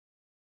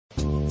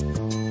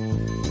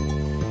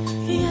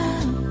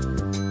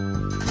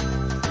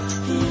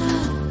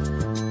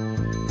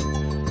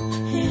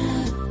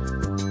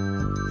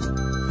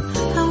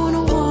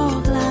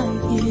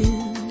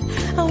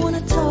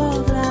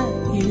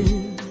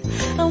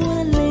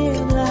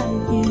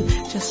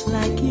just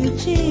like you,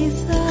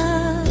 Jesus.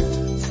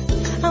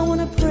 I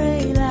wanna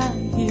pray like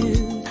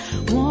you,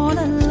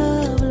 wanna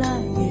love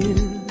like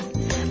you.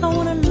 I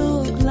wanna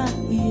look like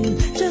you,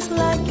 just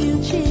like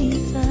you,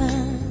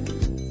 Jesus.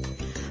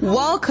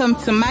 Welcome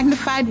to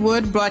Magnified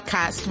Word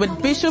Broadcast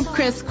with Bishop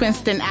Chris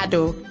Quinston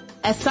Addo,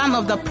 a son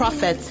of the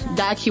prophet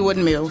Dag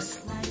Heward-Mills.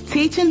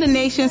 Teaching the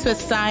nations with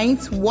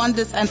signs,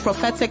 wonders, and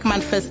prophetic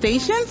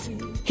manifestations,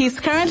 he's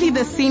currently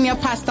the senior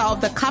pastor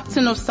of the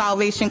Captain of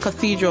Salvation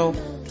Cathedral,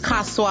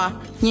 Kaswa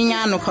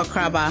Nyanyano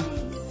Kokraba.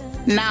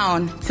 Now,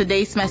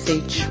 today's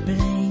message.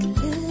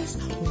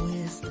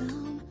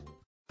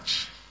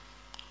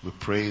 We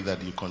pray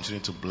that you continue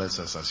to bless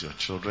us as your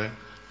children.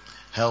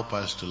 Help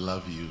us to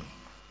love you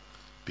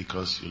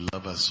because you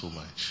love us so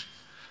much.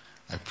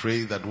 I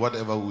pray that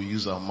whatever we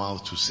use our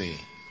mouth to say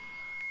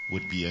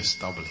would be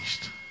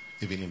established,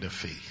 even in the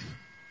faith,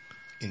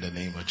 in the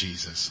name of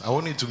Jesus. I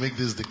want you to make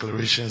these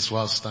declarations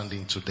while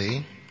standing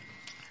today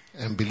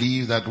and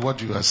believe that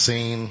what you are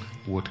saying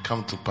would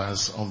come to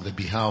pass on the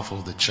behalf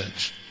of the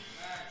church.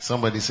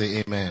 Somebody say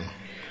amen.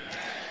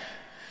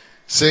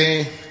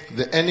 Say,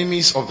 the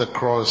enemies of the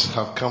cross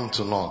have come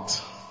to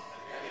naught.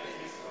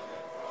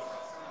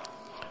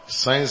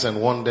 Signs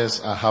and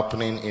wonders are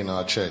happening in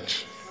our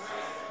church.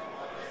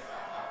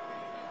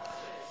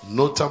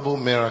 Notable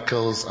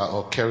miracles are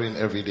occurring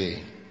every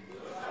day.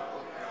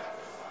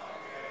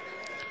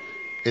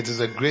 It is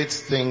a great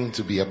thing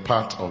to be a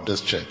part of this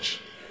church.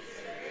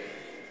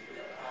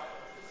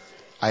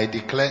 I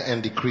declare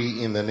and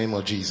decree in the name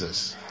of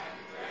Jesus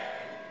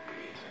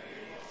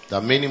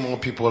that many more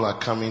people are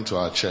coming to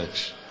our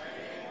church.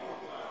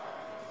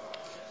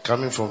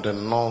 Coming from the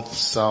north,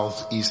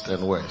 south, east,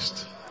 and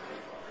west.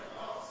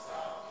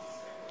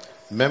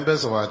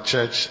 Members of our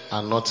church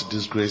are not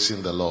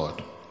disgracing the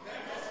Lord.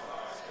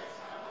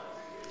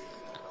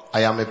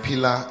 I am a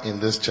pillar in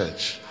this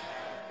church.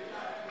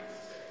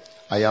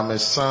 I am a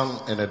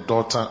son and a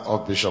daughter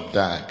of Bishop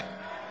Dag.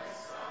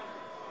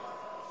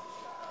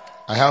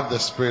 I have the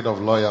spirit of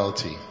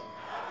loyalty.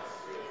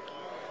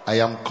 I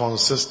am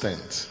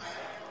consistent,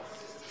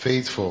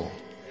 faithful,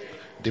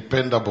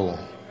 dependable,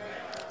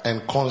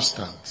 and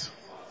constant.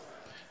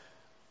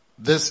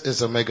 This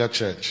is a mega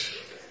church.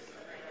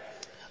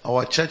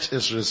 Our church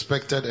is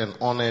respected and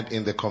honored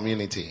in the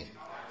community.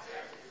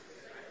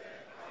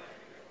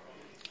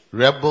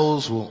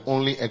 Rebels will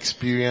only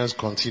experience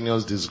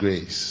continuous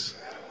disgrace.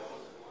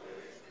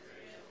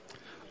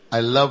 I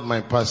love my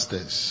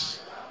pastors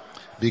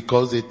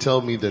because they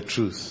tell me the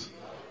truth.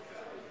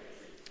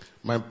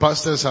 My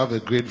pastors have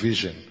a great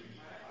vision,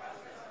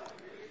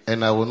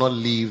 and I will not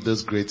leave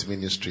this great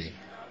ministry.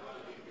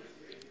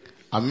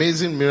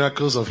 Amazing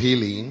miracles of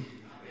healing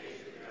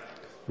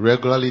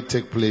regularly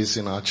take place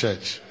in our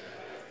church.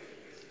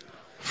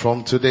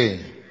 From today,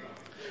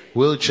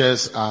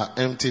 wheelchairs are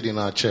emptied in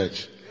our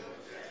church.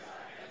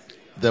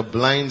 The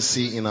blind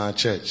see in our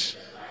church.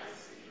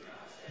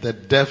 The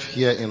deaf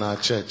hear in our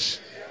church.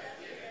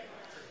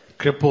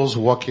 Cripples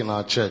walk in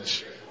our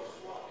church.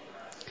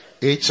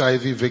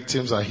 HIV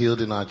victims are healed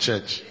in our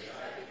church.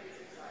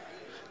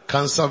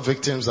 Cancer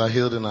victims are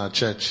healed in our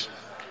church.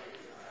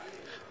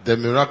 The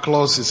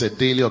miraculous is a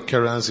daily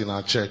occurrence in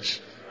our church.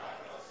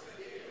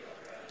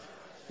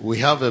 We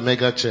have a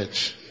mega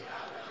church.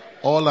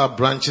 All our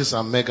branches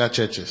are mega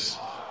churches.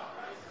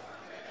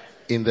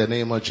 In the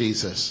name of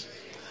Jesus.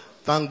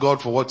 Thank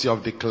God for what you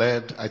have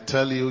declared. I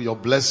tell you, your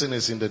blessing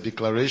is in the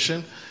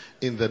declaration.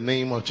 In the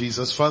name of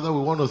Jesus. Father,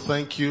 we want to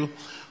thank you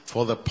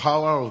for the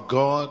power of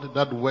God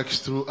that works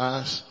through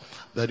us,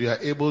 that you are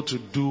able to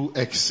do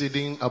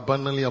exceeding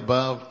abundantly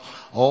above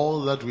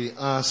all that we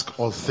ask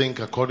or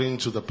think according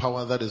to the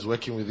power that is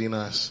working within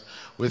us.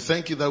 We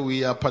thank you that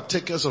we are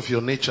partakers of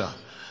your nature,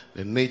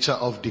 the nature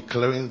of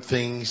declaring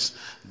things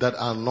that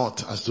are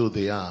not as though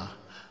they are.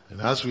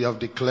 And as we have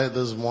declared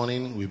this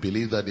morning, we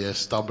believe that they are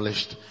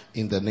established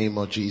in the name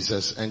of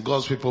Jesus. And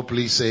God's people,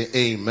 please say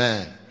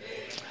amen.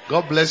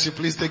 God bless you.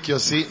 Please take your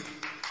seat.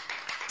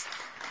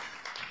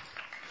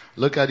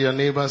 Look at your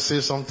neighbor.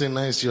 Say something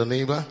nice to your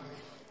neighbor.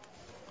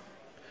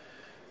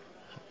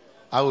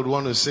 I would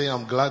want to say,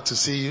 I'm glad to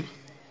see you.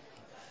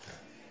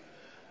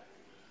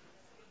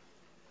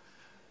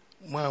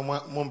 I'm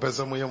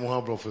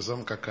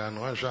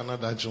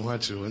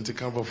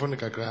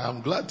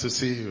glad to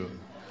see you.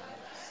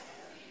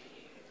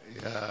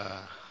 Yeah.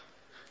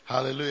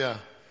 Hallelujah.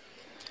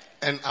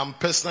 And I'm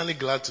personally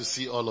glad to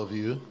see all of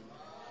you.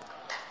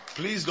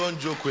 Please don't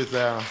joke with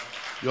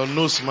your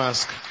nose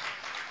mask.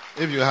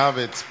 If you have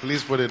it,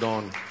 please put it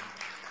on.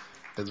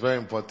 It's very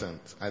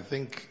important. I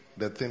think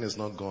the thing is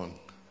not gone.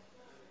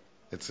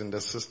 It's in the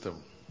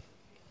system.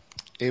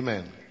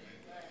 Amen.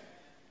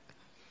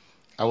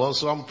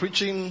 I'm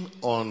preaching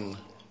on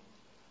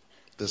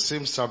the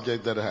same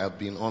subject that I have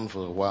been on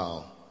for a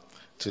while.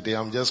 Today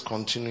I'm just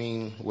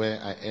continuing where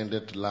I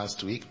ended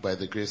last week by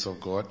the grace of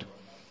God.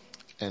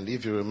 And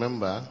if you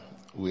remember,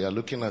 we are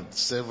looking at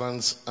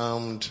servants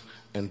armed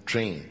and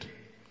trained.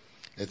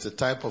 It's a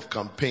type of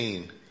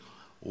campaign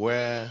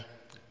where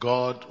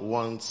God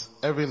wants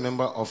every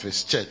member of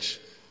his church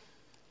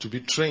to be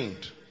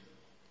trained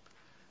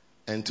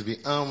and to be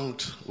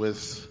armed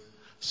with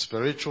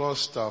spiritual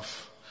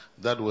stuff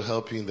that will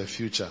help you in the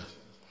future.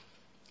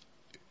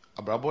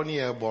 Abraboni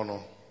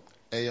ebono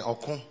eye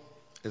okon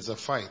is a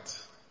fight.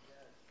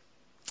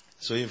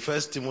 So in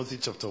 1 Timothy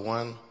chapter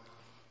 1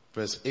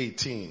 verse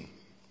 18,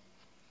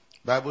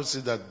 Bible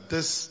says that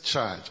this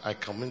charge I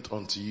commit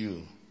unto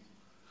you,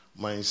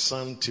 my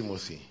son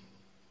Timothy,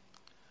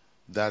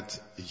 that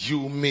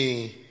you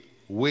may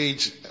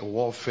wage a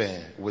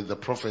warfare with the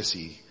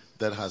prophecy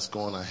that has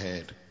gone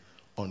ahead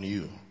on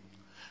you.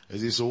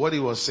 So what he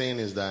was saying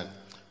is that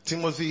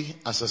Timothy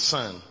as a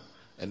son,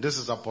 and this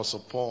is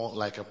Apostle Paul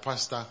like a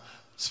pastor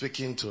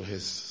speaking to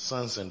his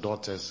sons and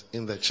daughters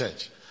in the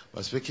church,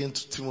 but speaking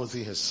to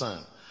Timothy his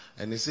son,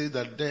 and he said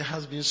that there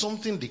has been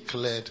something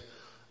declared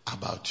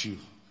about you,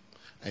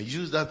 and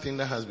use that thing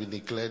that has been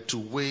declared to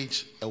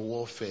wage a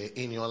warfare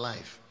in your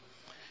life.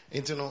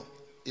 And you know,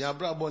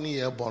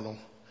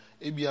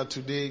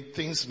 today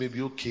things may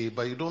be okay,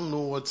 but you don't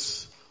know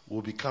what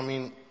will be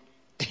coming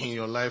in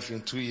your life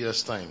in 2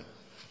 years' time.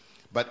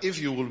 But if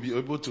you will be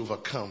able to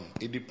overcome,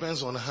 it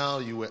depends on how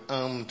you were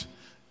armed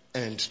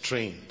and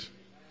trained.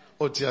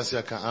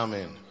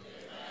 Amen.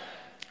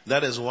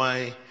 That is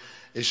why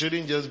it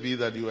shouldn't just be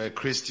that you are a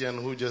Christian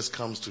who just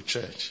comes to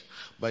church,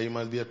 but you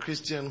must be a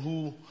Christian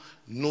who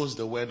knows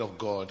the word of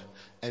God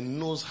and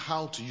knows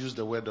how to use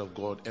the word of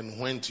God and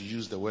when to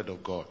use the word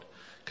of God.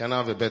 Can I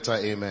have a better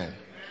amen?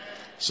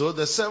 So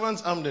the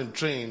servants armed and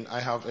trained, I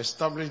have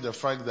established the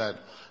fact that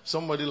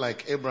somebody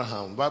like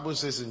Abraham, Bible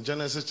says in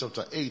Genesis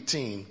chapter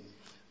 18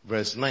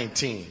 verse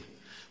 19,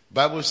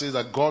 Bible says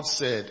that God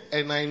said,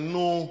 and I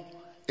know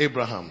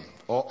Abraham,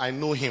 or I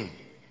know him,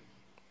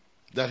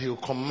 that he will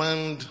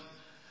command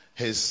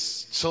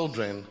his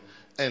children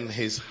and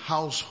his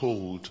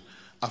household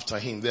after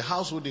him. The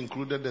household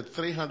included the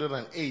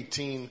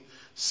 318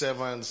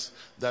 servants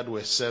that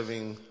were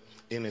serving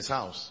in his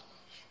house.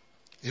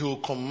 He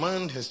will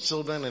command his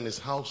children and his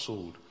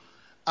household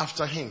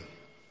after him,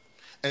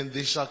 and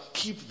they shall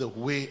keep the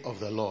way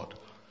of the Lord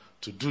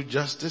to do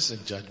justice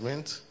and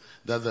judgment,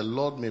 that the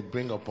Lord may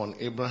bring upon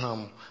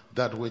Abraham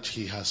that which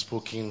he has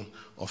spoken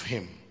of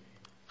him.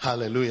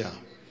 Hallelujah.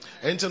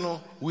 And you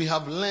know, we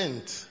have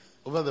learned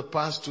over the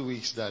past 2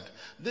 weeks that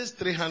these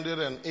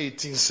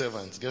 318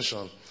 servants,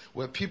 Gershon,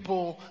 were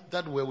people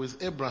that were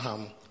with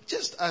Abraham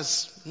just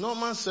as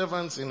normal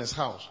servants in his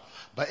house.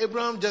 But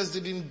Abraham just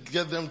didn't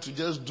get them to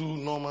just do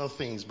normal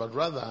things, but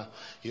rather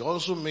he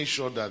also made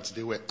sure that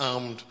they were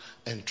armed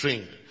and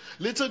trained.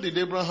 Little did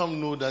Abraham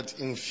know that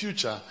in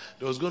future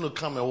there was going to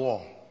come a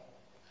war.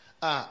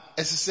 As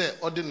I said,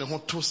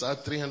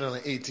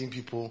 318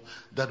 people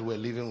that were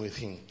living with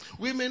him.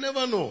 We may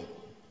never know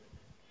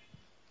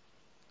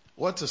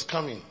what is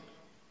coming.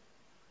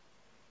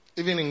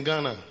 Even in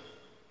Ghana,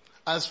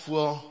 as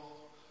fuel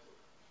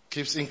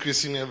keeps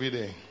increasing every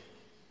day.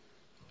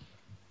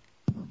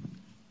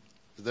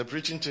 Is the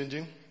preaching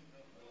changing?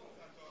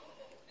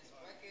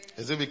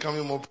 Is it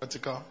becoming more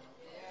practical?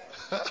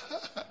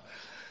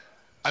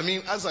 I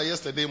mean, as of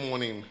yesterday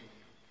morning,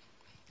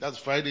 that's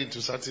Friday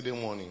to Saturday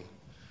morning,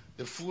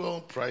 the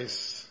fuel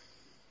price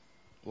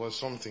was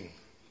something.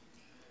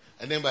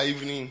 And then by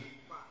evening,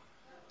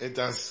 it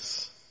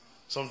has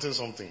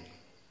something.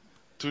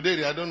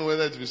 Today, I don't know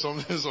whether it will be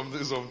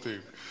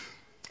something.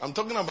 I'm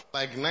talking about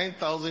like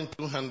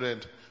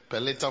 9,200 per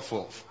liter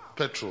for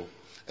petrol.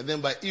 And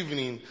then by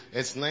evening,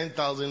 it's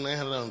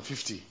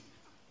 9,950.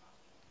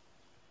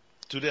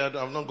 Today,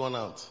 I've not gone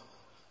out.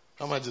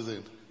 How much is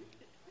it?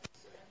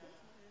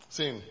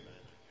 Same.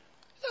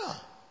 Yeah.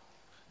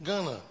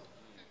 Ghana.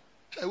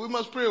 Hey, we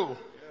must pray.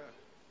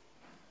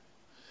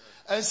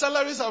 And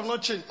salaries have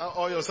not changed.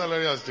 All your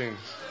salary has changed.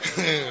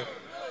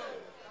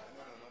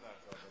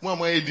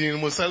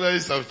 Most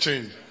salaries have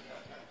changed.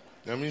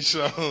 I mean,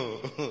 sure.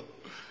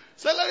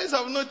 Salaries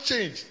have not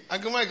changed.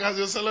 Mike, has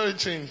your salary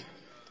changed?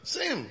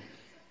 Same.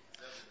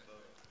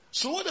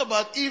 So what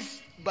about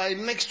if by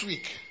next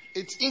week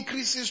it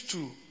increases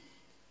to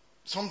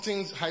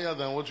something higher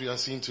than what we are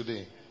seeing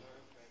today?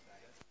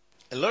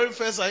 A lorry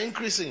fares are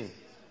increasing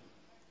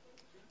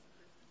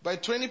by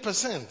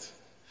 20%.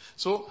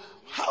 So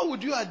how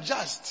would you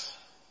adjust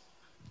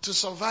to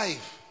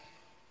survive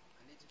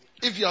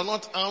if you are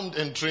not armed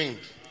and trained?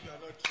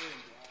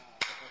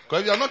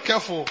 Because if you are not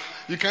careful,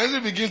 you can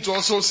easily begin to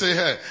also say,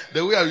 hey,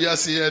 the way we are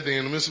seeing here,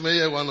 then we may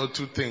hear one or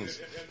two things.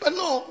 But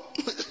no.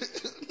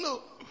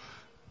 No.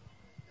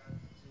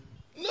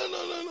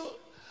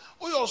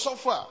 Your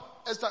software.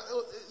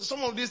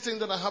 Some of these things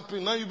that are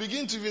happening, now you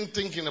begin to even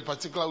think in a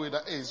particular way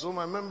that, hey, so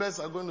my members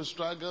are going to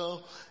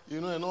struggle,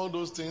 and all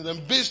those things.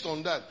 And based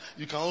on that,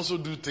 you can also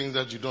do things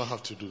that you don't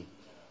have to do.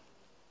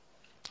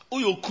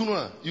 You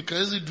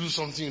can easily do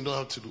something you don't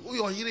have to do.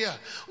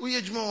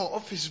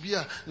 Office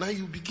beer. Now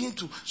you begin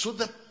to, so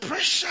the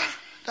pressure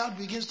that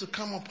begins to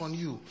come upon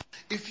you.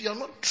 If you are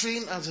not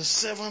trained as a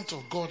servant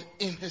of God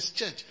in His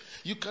church,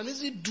 you can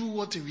easily do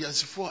what we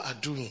as before are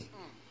doing.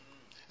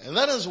 And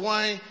that is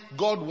why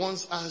God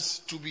wants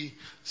us to be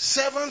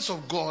servants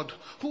of God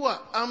who are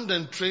armed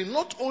and trained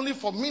not only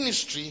for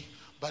ministry,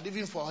 but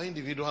even for our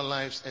individual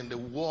lives and the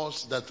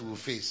wars that we will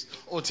face.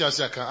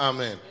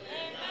 Amen.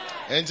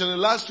 Until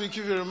last week,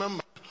 if you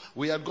remember,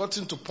 we had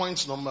gotten to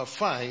point number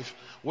 5,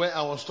 where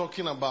I was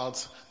talking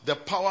about the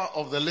power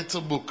of the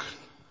little book.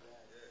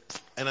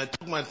 And I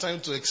took my time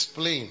to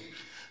explain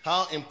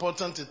how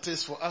important it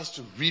is for us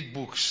to read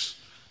books.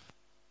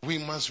 We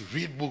must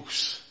read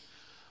books.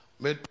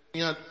 One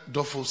of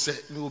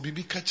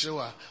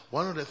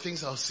the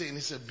things I'll say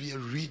is be a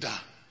reader.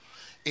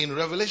 In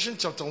Revelation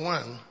chapter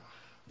 1,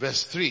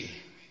 verse 3.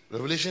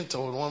 Revelation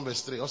chapter 1,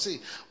 verse 3. I'll say,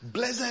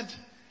 blessed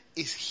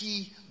is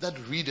he that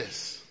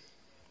readeth.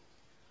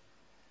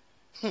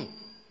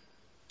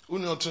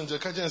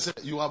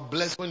 You are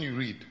blessed when you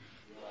read.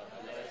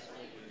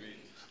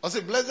 I'll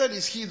say, blessed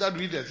is he that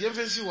readeth.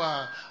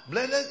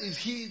 Blessed is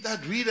he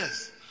that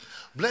readeth.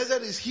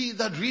 Blessed is he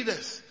that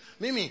readeth.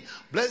 Mimi,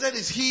 blessed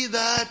is he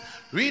that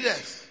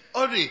readeth.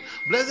 Audrey,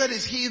 blessed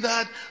is he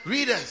that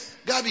readeth.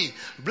 Gabi,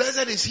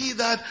 blessed is he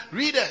that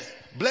readeth.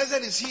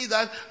 Blessed is he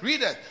that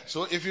readeth.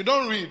 So if you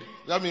don't read,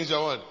 that means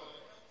you're what?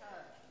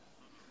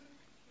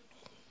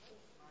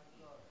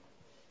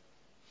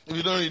 If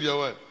you don't read, you're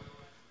what?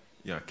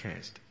 You are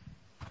cursed.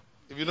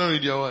 If you don't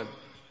read, you're what?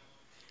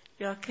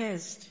 You are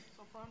cursed.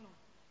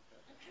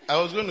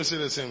 I was going to say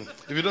the same.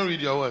 If you don't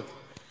read, you're what?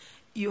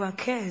 You are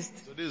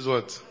cursed. So this is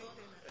what?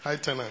 High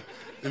tenor.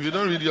 If you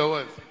don't read, you're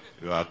what?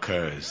 You are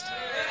cursed.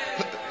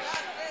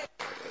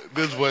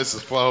 This voice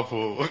is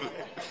powerful.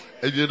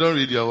 If you don't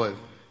read, you're what?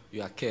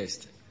 You are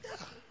cursed. Yeah.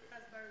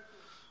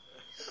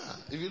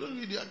 If you don't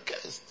read, you are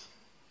cursed.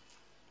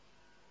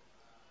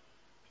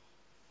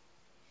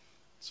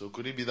 So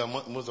could it be that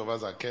most of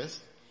us are cursed?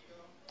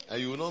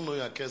 And you will not know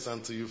you are cursed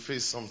until you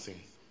face something.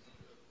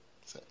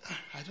 Say,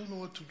 I don't know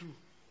what to do.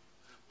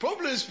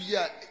 Problems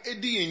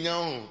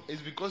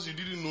is because you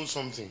didn't know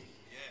something.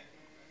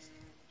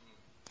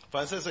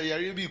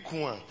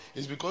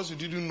 It's because you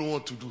didn't know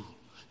what to do.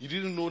 You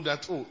didn't know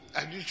that,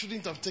 I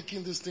shouldn't have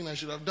taken this thing. I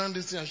should have done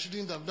this thing. I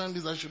shouldn't have done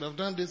this. I should have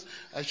done this.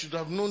 I should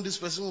have known this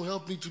person will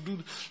help me to do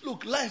this.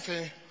 Look, life,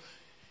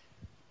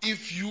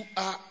 if you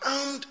are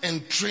armed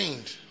and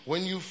trained,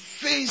 when you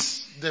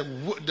face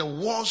the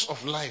wars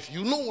of life,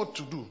 you know what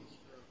to do.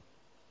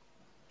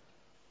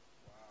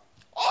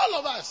 All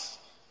of us.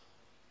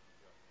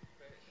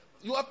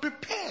 You are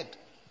prepared.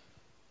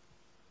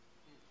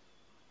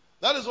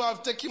 That is why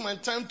I've taken my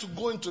time to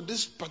go into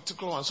this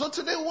particular one. So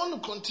today I want to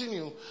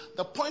continue.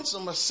 The point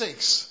number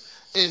 6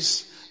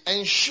 is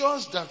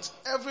ensures that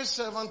every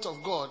servant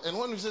of God, and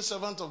when we say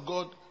servant of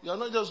God, you are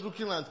not just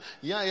looking at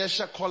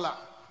Yesha Kola.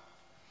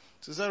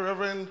 So say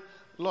Reverend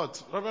Lord,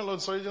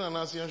 sorry,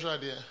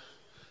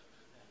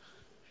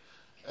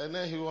 and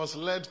then he was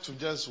led to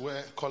just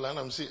wear collar, and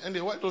I'm saying,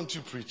 Andy, why don't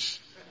you preach?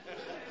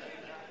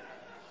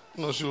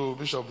 No, sure,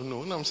 Bishop,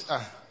 no. And I'm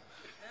saying,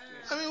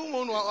 I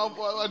mean,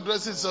 I'll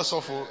address it so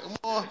awful.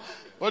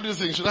 What do you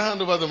think? Should I hand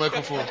over the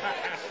microphone?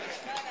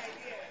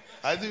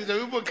 I think the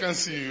people can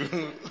see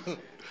you.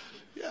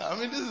 Yeah, I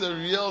mean, this is a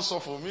real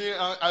for me.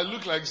 I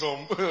look like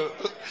some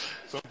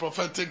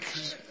prophetic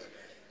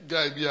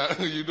guy.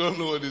 Yeah, you don't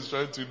know what he's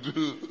trying to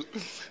do.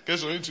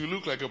 Because for you to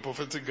look like a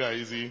prophetic guy,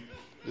 you see,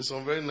 with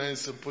some very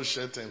nice simple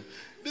shirt, and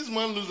this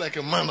man looks like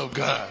a man of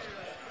God.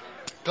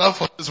 Clap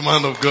for this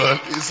man of God.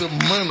 He's a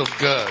man of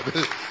God.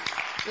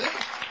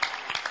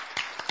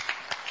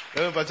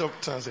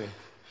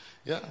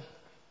 Yeah.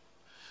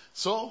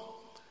 So,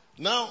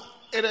 now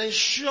it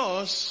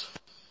ensures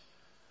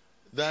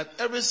that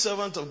every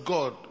servant of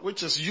God,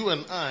 which is you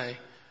and I,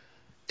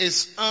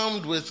 is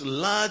armed with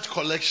large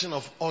collection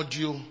of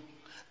audio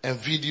and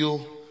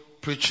video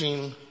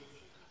preaching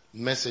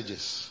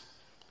messages.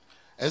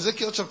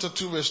 Ezekiel chapter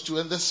 2 verse 2,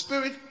 and the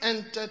Spirit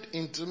entered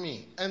into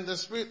me,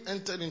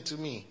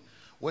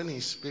 when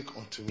he spake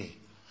unto me.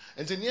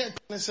 And then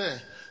he say,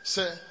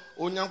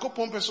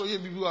 Onyankopon pese oye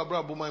bibi wa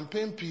bra bo man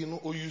pempi no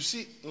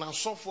oyusi na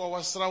sofo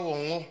awasra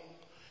won.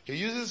 He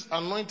uses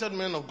anointed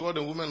men of God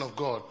and women of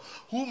God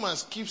who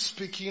must keep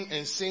speaking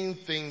and saying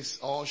things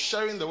or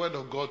sharing the word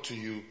of God to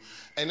you.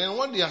 And then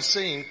what they are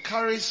saying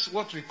carries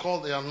what we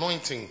call the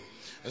anointing.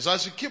 And so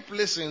as you keep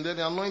listening, then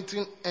the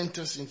anointing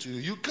enters into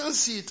you. You can't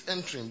see it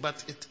entering,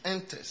 but it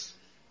enters.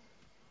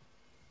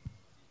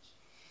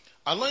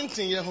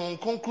 Anointing ye hon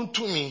konkrun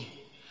to me,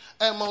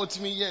 ema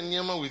otimi ye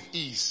nyama with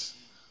ease.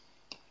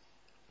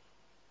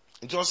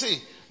 It will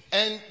say,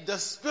 and the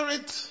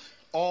Spirit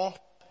or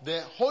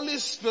the Holy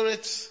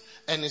Spirit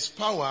and His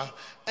power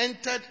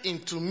entered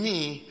into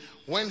me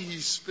when He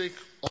spake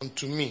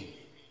unto me.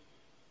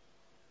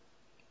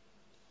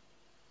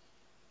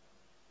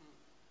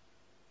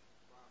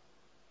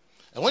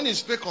 And when He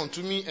spake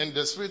unto me and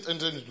the Spirit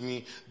entered into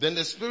me, then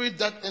the Spirit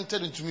that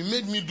entered into me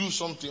made me do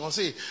something. I'll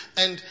say,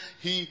 and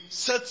He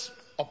set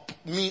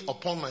me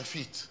upon my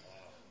feet.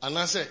 And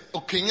I said,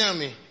 okay,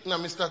 nyame, na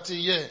Mr. T,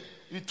 yeah,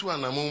 you two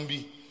and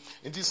Amumbi.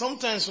 It is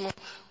sometimes,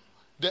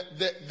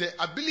 the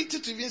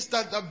ability to even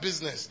start that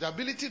business, the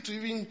ability to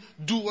even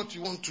do what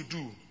you want to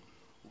do,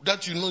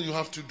 that you know you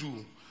have to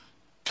do,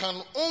 can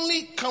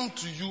only come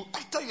to you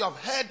after you have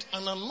heard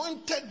an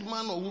anointed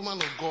man or woman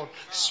of God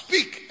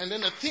speak, and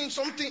then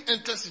something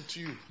enters into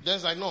you. Then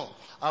I know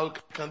I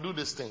can do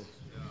this thing.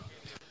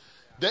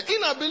 The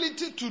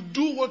inability to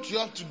do what you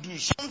have to do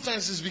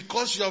sometimes is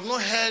because you have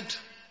not heard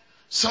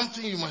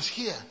something you must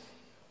hear.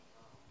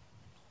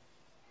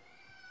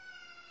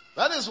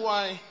 That is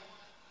why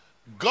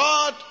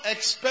God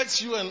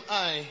expects you and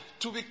I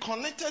to be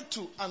connected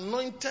to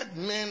anointed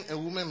men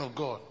and women of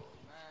God.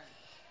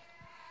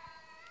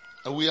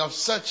 And we have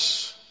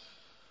such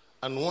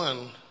an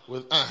one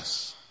with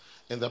us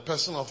in the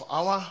person of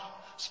our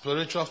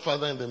spiritual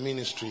father in the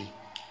ministry,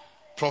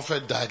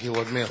 Prophet Dag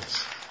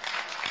Heward-Mills.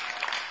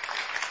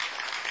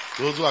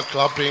 Those who are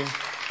clapping,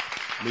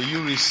 may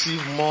you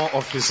receive more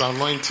of his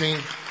anointing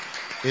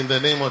in the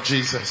name of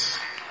Jesus.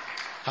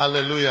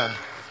 Hallelujah.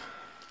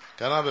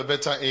 Can I have a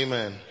better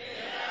amen?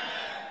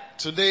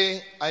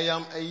 Today, I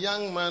am a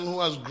young man who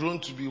has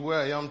grown to be where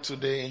I am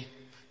today,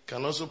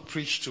 can also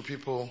preach to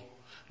people,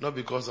 not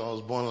because I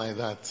was born like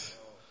that.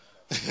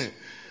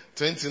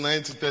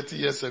 29 to 30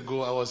 years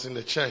ago, I was in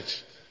the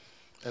church,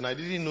 and I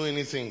didn't know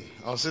anything.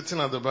 I was sitting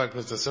at the back,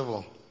 Mr.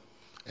 Seville,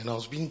 and I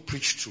was being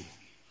preached to.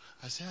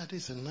 I said,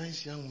 this is a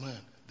nice young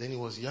man. Then he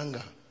was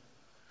younger.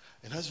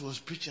 And as he was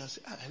preaching, I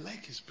said, I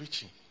like his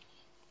preaching.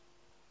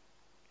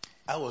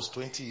 I was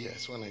 20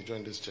 years when I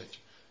joined this church,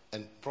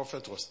 and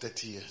Prophet was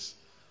 30 years.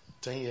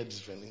 10 years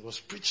different. He was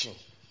preaching.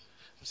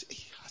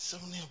 I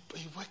said,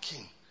 hey,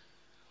 working.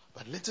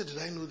 But later did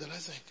I know that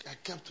as I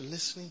kept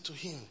listening to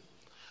him,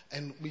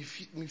 and I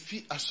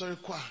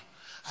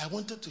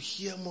wanted to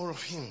hear more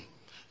of him.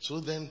 So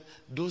then,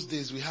 those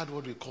days we had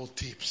what we call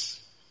tapes.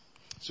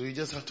 So you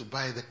just have to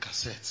buy the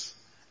cassettes,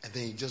 and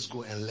then you just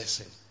go and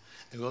listen.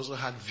 And we also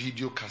had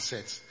video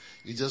cassettes.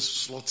 You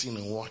just slot in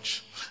and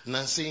watch.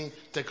 Now saying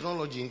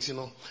technology,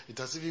 it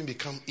has even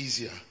become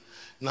easier.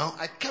 Now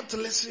I kept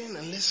listening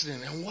and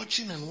listening and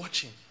watching and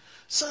watching.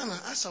 Son,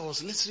 as I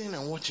was listening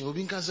and watching,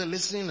 Obinka said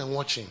listening and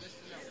watching.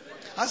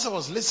 As I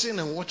was listening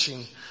and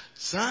watching,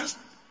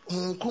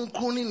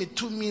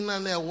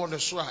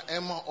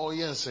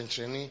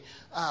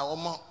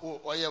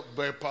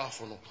 very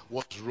powerful,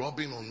 was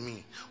rubbing on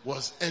me,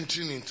 was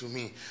entering into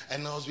me,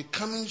 and I was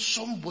becoming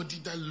somebody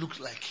that looked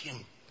like him.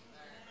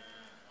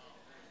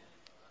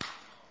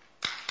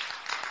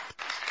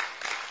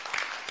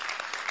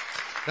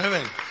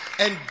 Amen.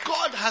 And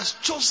God has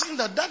chosen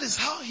that is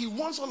how he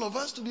wants all of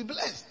us to be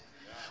blessed.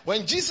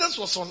 When Jesus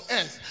was on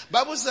earth,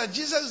 Bible said,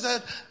 Jesus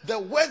said, the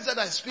words that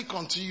I speak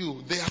unto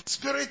you, they are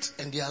spirit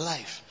and they are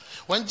life.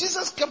 When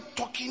Jesus kept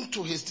talking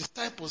to his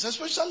disciples,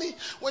 especially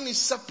when he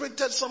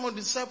separated some of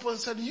the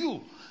disciples and said, you,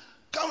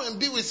 come and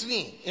be with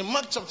me. In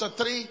Mark chapter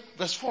 3,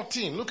 verse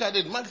 14. Look at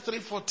it, Mark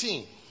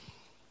 3:14.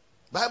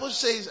 Bible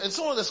says, and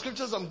some of the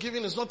scriptures I'm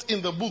giving is not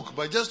in the book,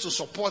 but just to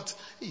support.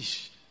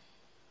 Is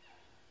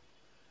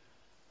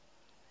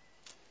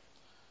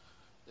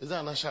that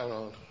an usher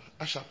around?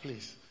 Usher,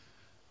 please.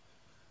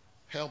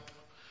 Help.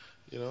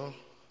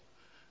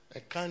 I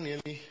can't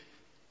really.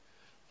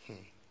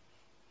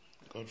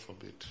 God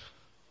forbid.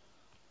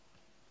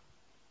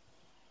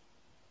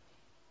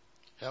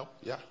 Help?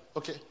 Yeah?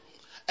 Okay.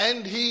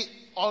 And he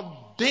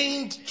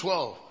ordained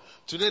 12.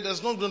 Today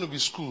there's not going to be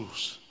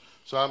schools.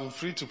 So I'm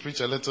free to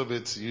preach a little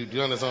bit. Do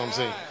you understand what I'm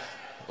saying?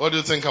 What do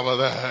you think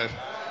about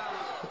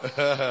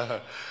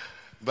that?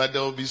 But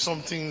there will be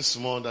something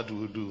small that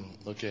we'll do.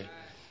 Okay.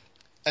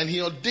 And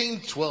he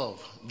ordained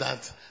 12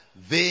 that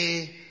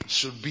they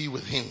should be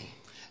with him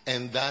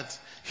and that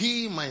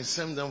he might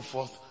send them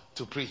forth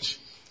to preach.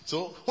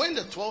 So when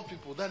the 12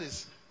 people, that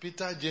is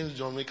Peter, James,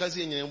 John, Peter,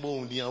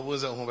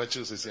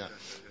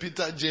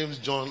 James,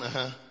 John,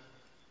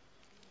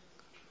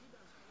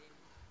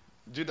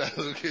 Judas,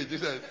 okay,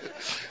 Judas.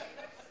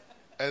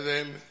 And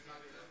then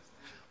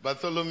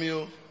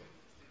Bartholomew,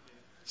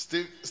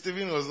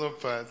 Stephen was not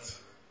part.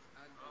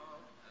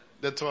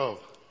 The 12.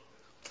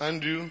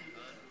 Andrew.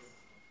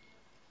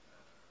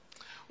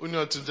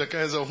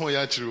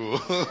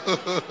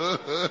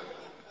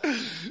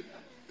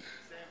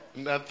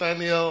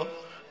 Nathaniel,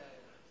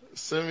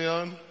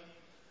 Simeon,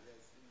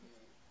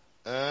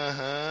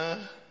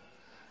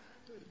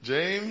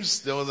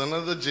 James, there was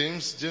another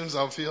James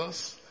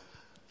Alphaeus,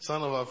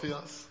 son of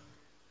Alphaeus.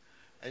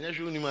 And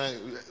Israel,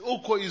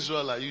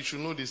 you should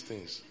know these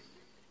things.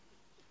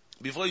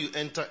 Before you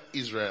enter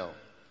Israel,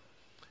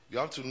 you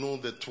have to know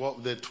the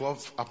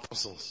 12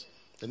 apostles,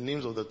 the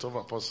names of the 12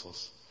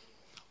 apostles.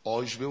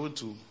 Or you should be able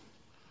to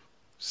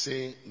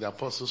say the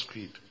Apostles'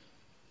 Creed.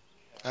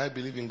 I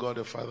believe in God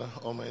the Father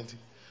Almighty.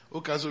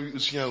 Okay, so you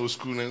see our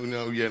school no.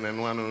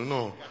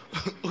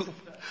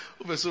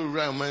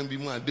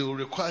 They will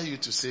require you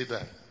to say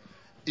that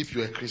if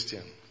you are a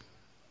Christian.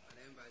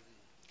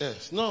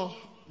 Yes, no,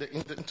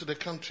 into the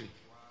country.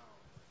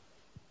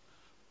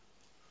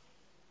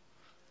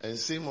 And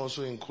same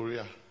also in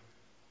Korea.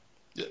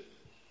 Yeah.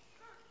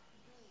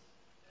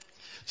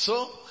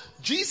 So,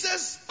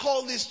 Jesus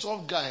called these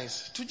 12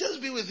 guys to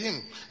just be with him.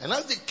 And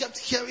as they kept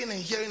hearing,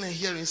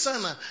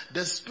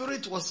 the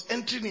Spirit was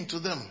entering into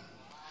them.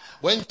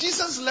 When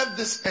Jesus left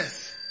this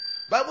earth,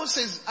 Bible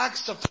says,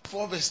 Acts chapter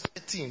 4 verse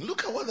 13.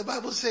 Look at what the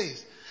Bible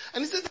says.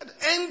 And it says that,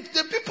 and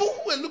the people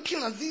who were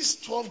looking at these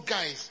 12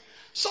 guys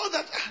saw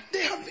that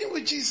they have been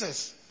with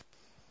Jesus.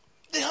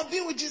 They have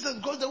been with Jesus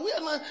because the way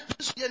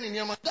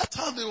that's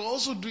how they were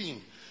also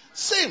doing.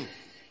 Same.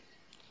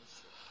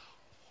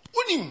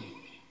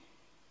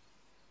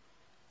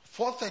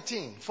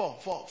 4:13.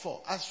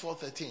 4. Acts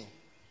 4:13.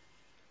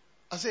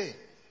 I say,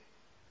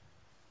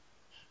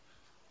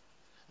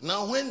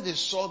 now when they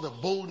saw the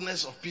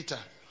boldness of Peter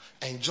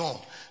and John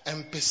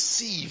and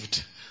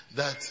perceived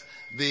that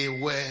they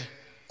were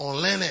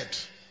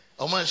unlearned,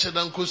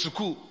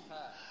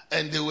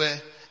 and they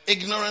were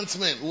ignorant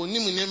men,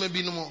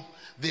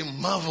 they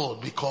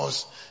marveled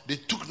because they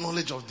took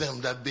knowledge of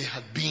them that they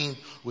had been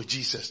with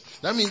Jesus.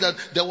 That means that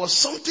there was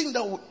something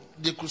that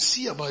they could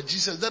see about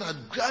Jesus that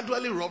had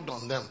gradually rubbed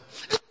on them.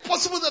 It's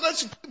possible that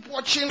as you keep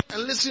watching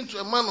and listening to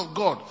a man of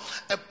God,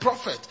 a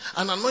prophet,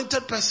 an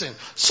anointed person,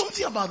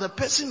 something about the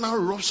person now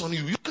rubs on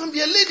you. You can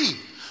be a lady,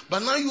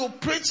 but now you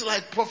operate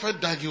like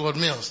Prophet Dag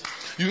Heward-Mills.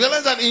 You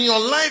realize that in your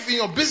life, in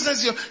your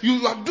business,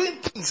 you are doing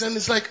things and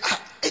it's like,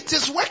 it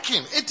is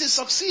working. It is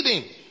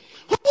succeeding.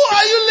 Who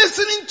are you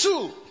listening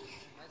to?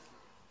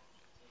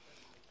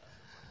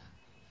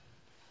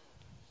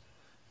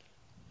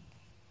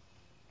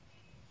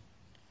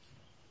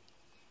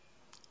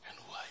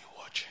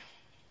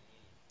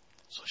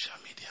 Social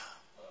media,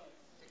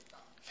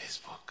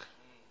 Facebook,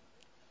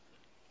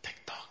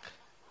 TikTok.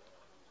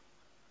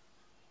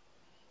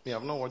 Me,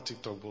 I've not watched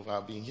TikTok, but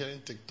I've been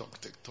hearing TikTok.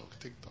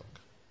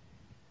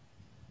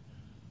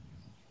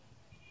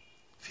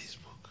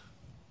 Facebook,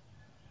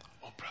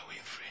 Oprah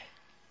Winfrey.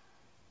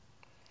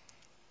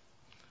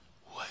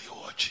 Who are you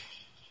watching?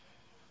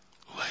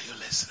 Who are you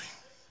listening?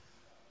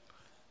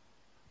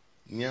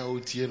 Nya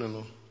utie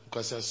no,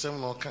 because I say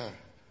no can.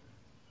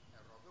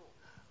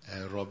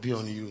 Robbie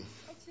on you.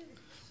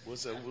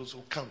 Was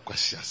can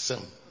question.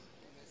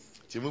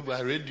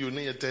 Timuba radio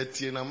near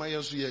 30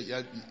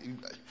 and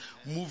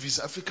movies,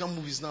 African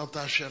movies now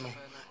channel.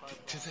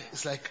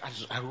 It's like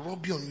I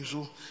rob you on you,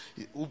 so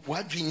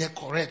what being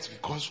correct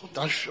because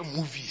that's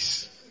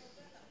movies.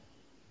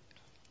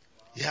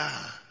 Yeah.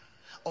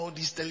 All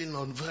these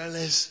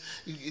telenovelas,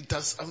 it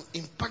has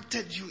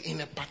impacted you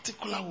in a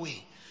particular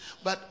way.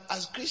 But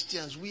as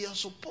Christians, we are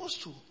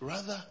supposed to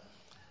rather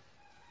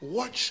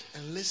watch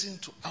and listen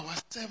to our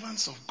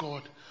servants of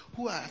God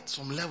who are at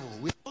some level.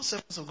 We're all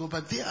servants of God,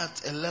 but they are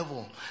at a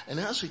level. And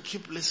as we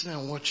keep listening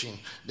and watching,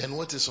 then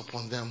what is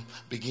upon them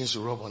begins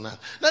to rub on us.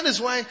 That is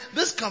why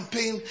this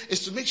campaign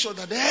is to make sure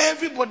that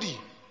everybody,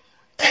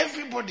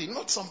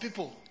 not some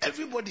people,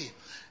 everybody,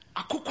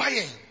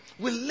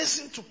 will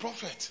listen to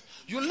prophet.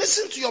 You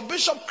listen to your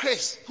Bishop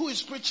Chris who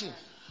is preaching.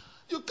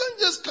 You can't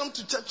just come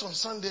to church on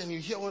Sunday and you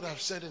hear what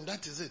I've said and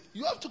that is it.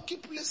 You have to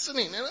keep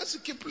listening. And as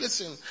you keep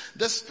listening,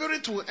 the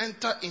Spirit will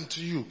enter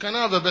into you. Can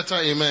I have a better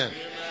amen? Amen.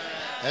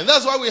 And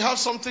that's why we have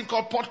something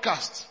called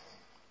podcast.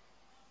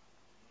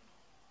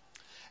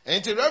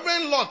 And the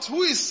Reverend Lot,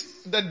 who is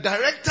the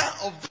director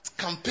of this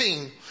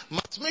campaign,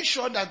 must make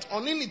sure that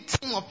on any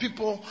team of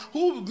people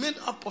who will be made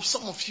up of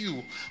some of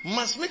you,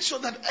 must make sure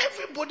that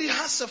everybody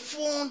has a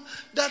phone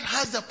that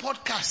has the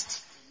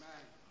podcast.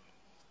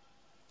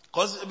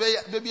 Because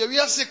baby, we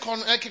are sick on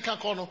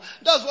Ekika.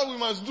 That's what we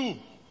must do.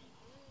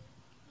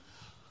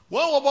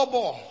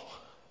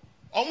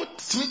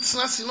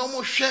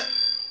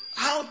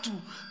 How to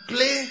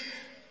play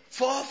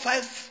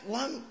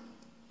 4-5-1,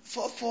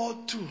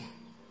 4-4-2,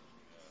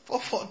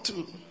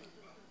 4-4-2,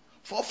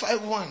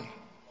 4-5-1.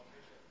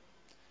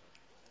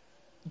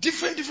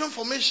 Different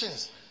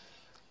formations.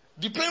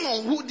 Depending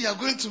on who they are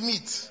going to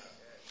meet.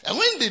 And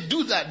when they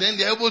do that, then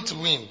they are able to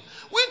win.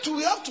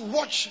 We have to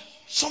watch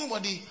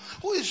somebody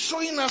who is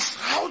showing us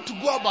how to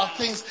go about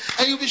things,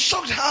 and you'll be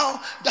shocked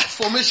how that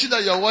formation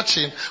that you're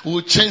watching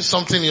will change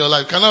something in your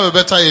life. Can I have a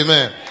better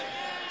amen?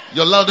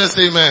 Your loudest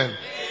amen.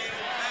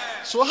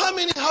 So how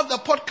many have the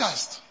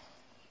podcast?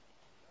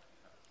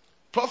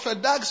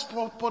 Prophet Dag's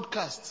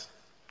podcast.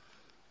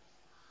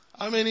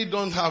 How many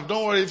don't have?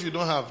 Don't worry if you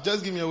don't have.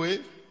 Just give me a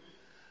wave.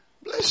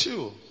 Bless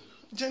you.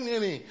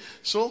 Genuinely.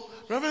 So,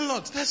 Reverend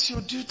Lord, that's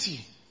your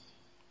duty.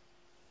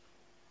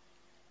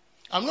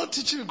 I'm not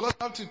teaching you God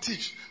how to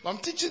teach. I'm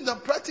teaching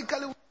them practically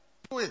how to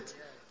do it.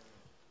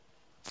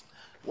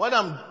 What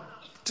I'm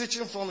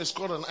teaching from is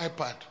called an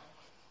iPad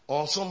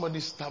or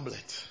somebody's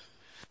tablet.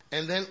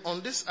 And then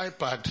on this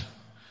iPad,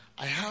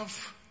 I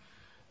have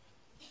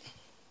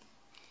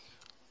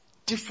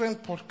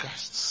different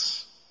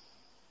podcasts.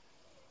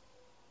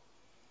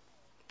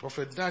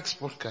 Prophet Dag's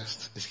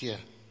podcast is here.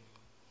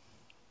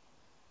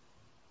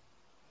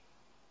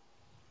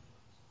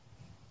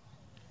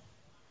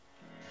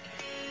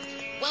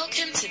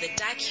 Welcome to the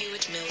Dag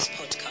Heward-Mills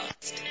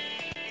podcast.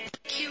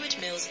 Dag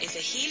Heward-Mills is a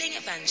healing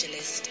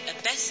evangelist, a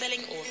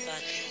best-selling author,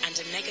 and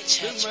a mega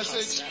church pastor.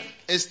 This message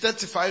is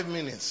 35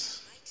 minutes.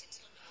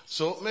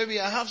 So maybe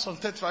I have some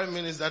 35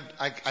 minutes that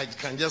I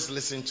can just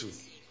listen to.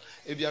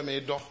 Maybe I may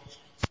do.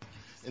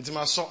 Into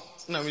my soul,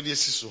 na me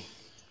so.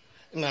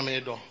 Na me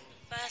do.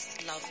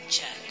 First Love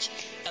Church,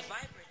 a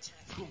vibrant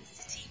church in the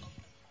city of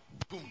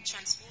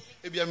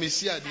transforming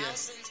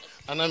thousands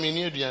of And I'm in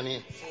here,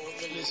 Diane. for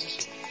the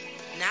Lord.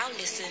 Now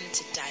listen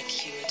to Dag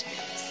Heward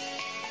Mills.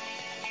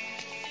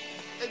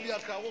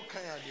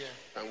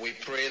 And we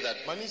pray that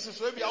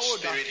your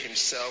Spirit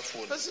Himself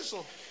would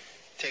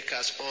take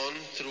us on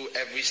through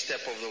every step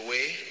of the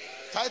way.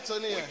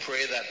 We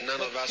pray that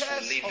none of us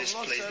will leave this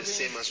place the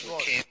same as we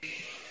came.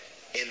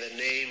 In the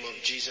name of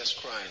Jesus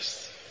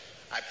Christ.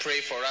 I pray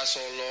for us,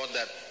 oh Lord,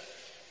 that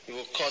you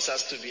will cause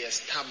us to be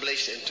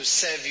established and to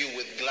serve you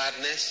with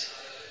gladness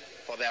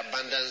for the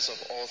abundance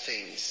of all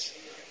things.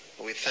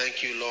 We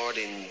thank you, Lord,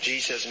 in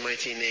Jesus'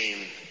 mighty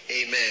name.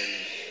 Amen.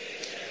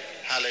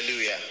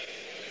 Hallelujah.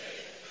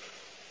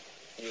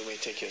 You may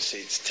take your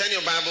seats. Turn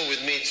your Bible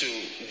with me to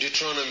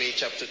Deuteronomy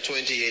chapter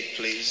 28,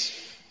 please.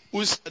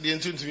 Who's the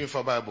entry to me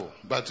for Bible?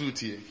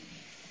 Batuti.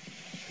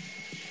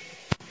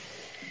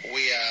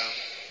 We are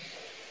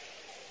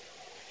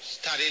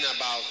studying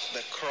about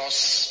the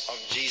cross of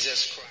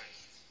Jesus Christ.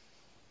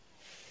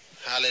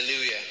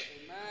 Hallelujah.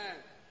 Amen.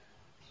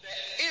 The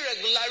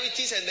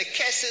irregularities and the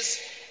curses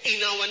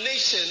in our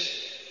nation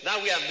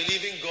that we are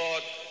believing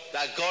God,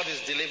 that God is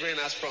delivering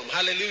us from.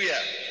 Hallelujah.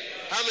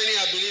 How many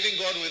are believing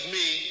God with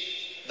me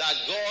that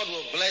God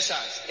will bless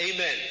us?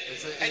 Amen.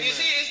 And you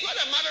see, it's not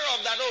a matter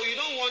of that, you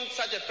don't want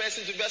such a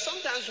person to be. But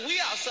sometimes we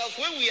ourselves,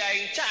 when we are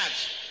in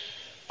charge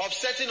of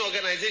certain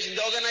organizations,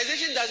 the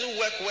organization doesn't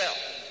work well.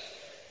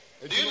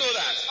 Do you know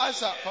that?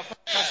 So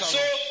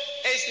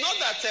it's not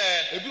that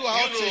we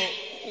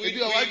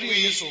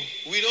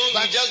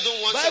just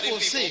don't want certain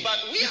people, but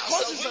we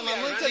because it's an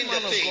anointed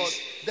man of God,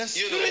 the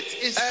Spirit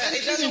is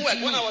it doesn't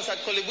work. When I was at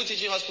Kolebu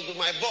Teaching Hospital,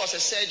 my boss, a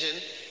surgeon,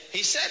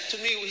 he said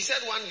to me,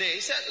 one day,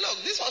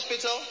 look, this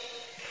hospital,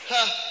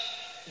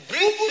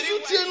 bring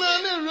 3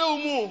 white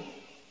men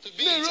to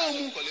be in charge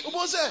of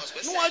Kolebu.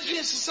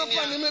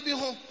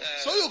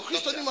 So you're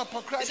Christian in my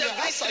as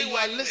you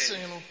are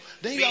listening,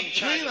 then you are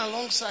praying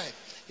alongside.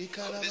 And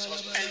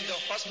the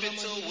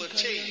hospital will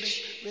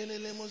change. And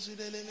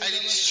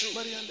it's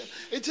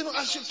true.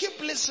 As you keep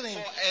listening,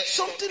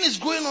 something is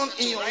going on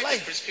in your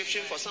life. A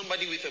prescription for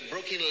somebody with a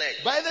broken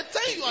leg. By the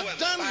time you are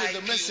done with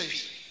the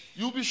message,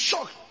 you'll be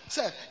shocked.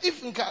 Say,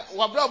 if you would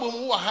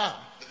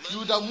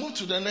have moved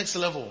to the next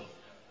level.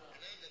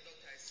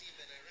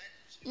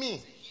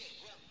 Me.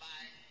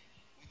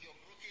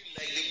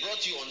 Like they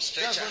brought you on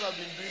stretcher. That's what I've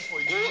been doing for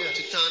Go years.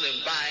 to town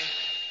and buy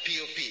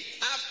POP.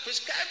 I've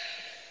prescribed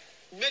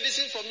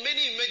medicine for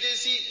many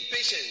emergency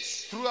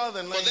patients. Throughout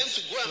the night. For them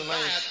to go and buy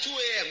at 2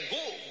 a.m. Go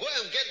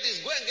and get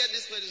this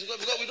medicine.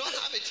 Because we don't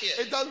have it here.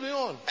 It has been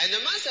on. And the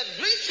man said,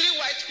 bring 3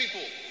 white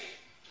people.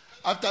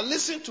 After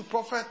listening to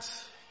Prophet,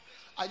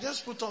 I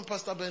just put on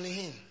Pastor Benny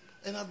Hinn.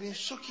 And I've been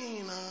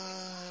shocking,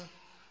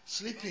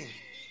 sleeping.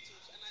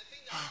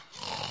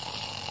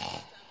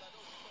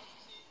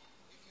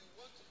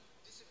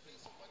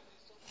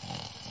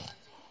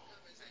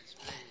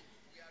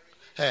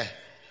 Hey,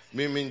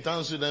 me in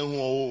town Sudan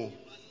who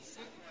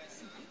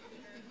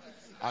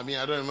I mean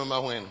I don't remember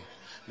when.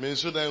 Me in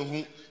Sudan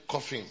who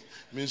coughing.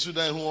 Me in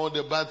Sudan who all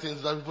the bad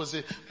things that people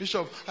say,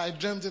 Bishop, I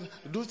dreamt it.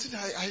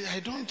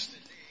 I don't.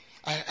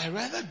 I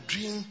rather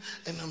dream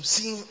and I'm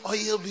seeing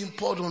oil being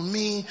poured on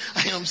me.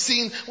 I am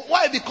seeing,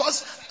 why?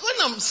 Because when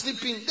I'm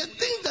sleeping, the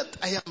thing that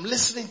I am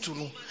listening to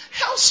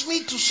helps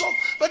me to solve.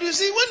 But you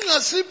see, when you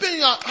are sleeping,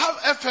 you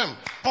have FM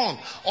on,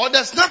 or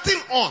there's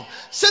nothing on.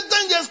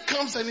 Satan just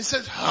comes and he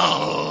says,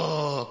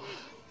 oh.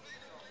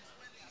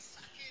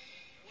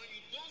 When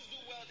you don't do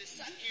well, they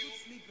sack you.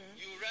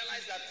 You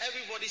realize that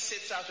everybody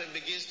sits out and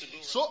begins to do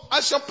well. So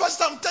as your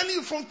pastor, I'm telling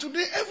you from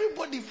today,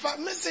 everybody,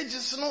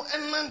 messages,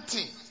 and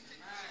nothing.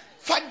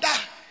 Father,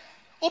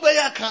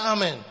 obeyaka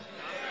amen.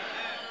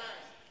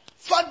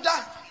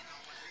 Father,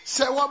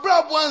 say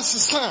wabra bwan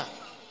sisan. And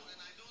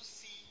I don't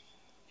see,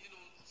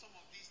 some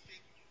of these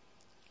things.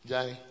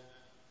 Johnny.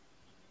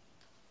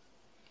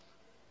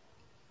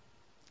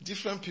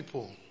 Different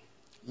people.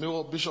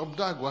 Me Bishop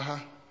Dag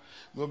waha.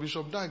 Me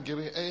Bishop Dag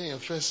gere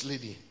first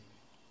lady.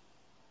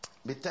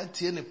 Me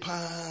tati ne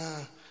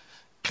pa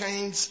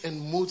kinds and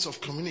modes of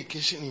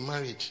communication in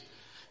marriage.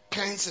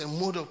 Kinds and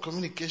mode of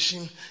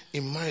communication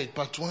in marriage.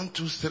 Part 1,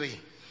 2, 3.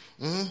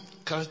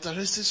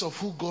 Characteristics of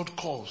who God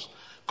calls.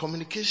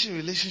 Communication,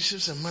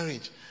 relationships, and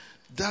marriage.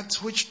 That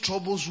which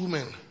troubles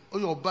women. Oh,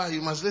 your bar,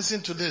 you must listen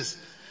to this.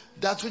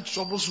 That which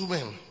troubles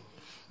women.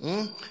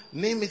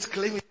 Name it,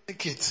 claim it,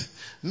 make it.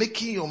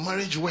 Making your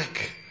marriage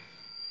work.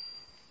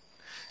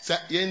 So,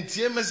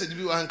 message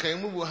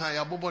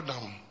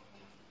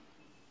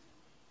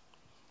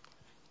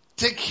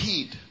take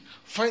heed.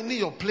 Finding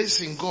your place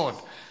in God.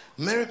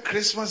 Merry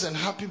Christmas and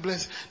happy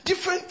blessing.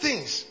 Different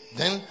things.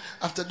 Then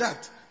after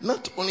that,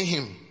 not only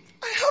him.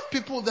 I have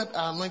people that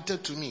are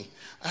anointed to me.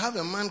 I have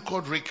a man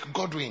called Rick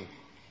Godwin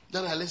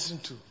that I listen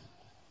to.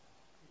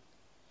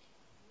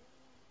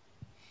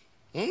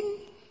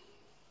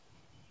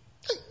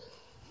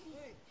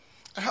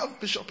 I have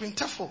Bishop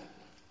Intefo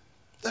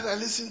that I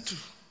listen to.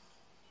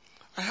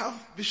 I have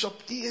Bishop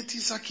E.A.T.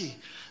 Saki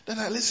that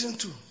I listen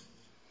to.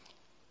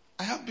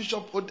 I have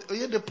Bishop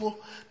Oyedepo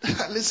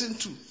that I listen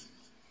to.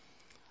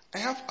 I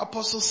have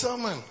Apostle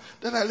Selman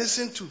that I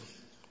listen to.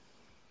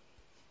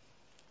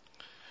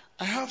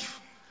 I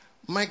have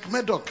Mike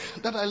Meddock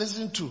that I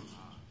listen to.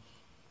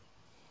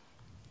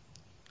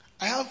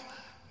 I have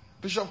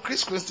Bishop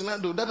Chris Quinton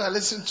Addo that I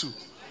listen to.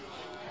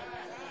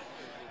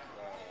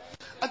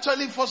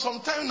 Actually, for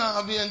some time now,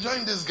 I've been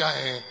enjoying this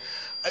guy.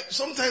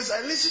 Sometimes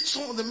I listen to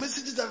some of the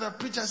messages that I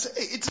preach and say,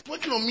 hey, it's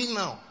working on me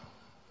now.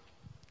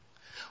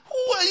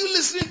 Who are you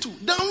listening to?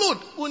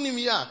 Download.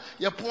 Unimia.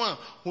 Yapua.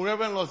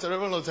 Reverend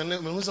Lord, and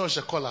then when we saw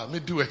Shakola, me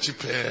do a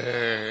cheap.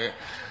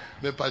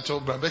 Me pacho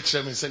brabek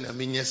shemi send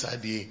a yes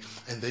idea,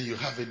 and then you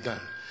have it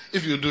done.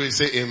 If you do it,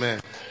 say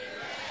amen.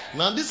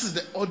 Now this is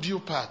the audio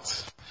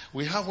part.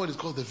 We have what is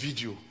called the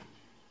video.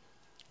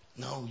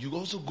 Now you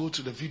also go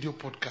to the video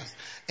podcast,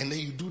 and then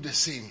you do the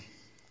same.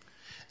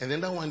 And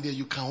then that one day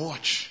you can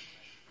watch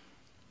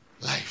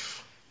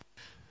live.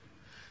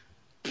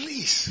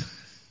 Please.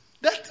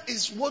 That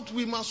is what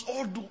we must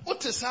all do.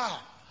 What is that?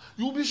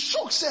 You'll be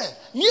shocked, sir.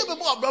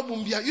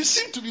 You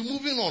seem to be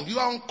moving on. You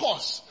are on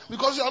course.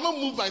 Because you are not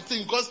moved by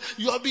things. Because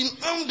you have been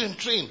armed and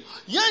trained.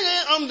 Yeah,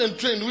 armed and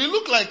trained. We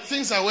look like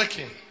things are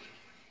working.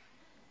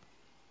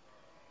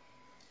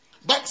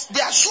 But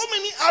there are so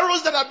many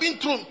arrows that are being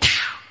thrown.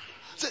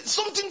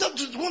 Something that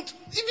you want.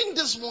 Even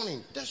this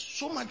morning, there's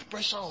so much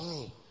pressure on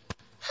me.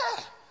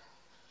 Hey,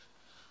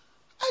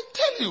 I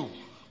tell you,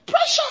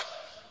 pressure.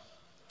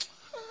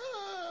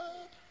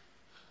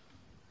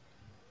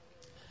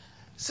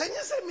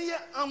 Senya say me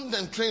armed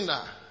and trained.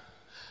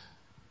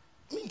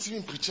 Me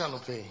to preacher no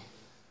pay.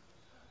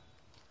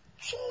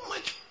 So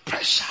much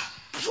pressure.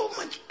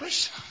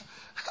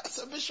 As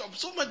a bishop,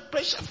 so much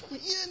pressure from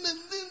here and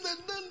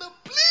then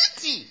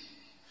plenty.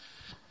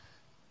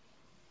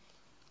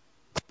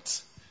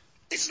 But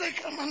it's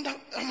like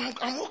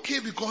I'm okay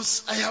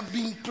because I have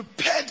been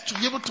prepared to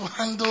be able to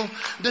handle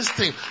this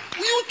thing.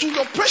 You to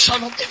your pressure,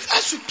 if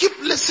as you keep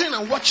listening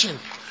and watching,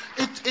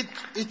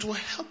 it will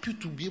help you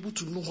to be able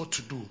to know what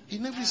to do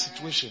in every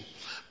situation.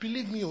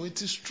 Believe me,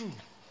 it is true.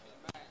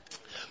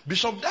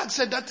 Bishop Dag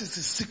said that is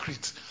his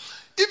secret.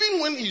 Even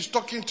when he's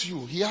talking to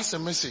you, he has a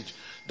message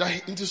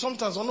that into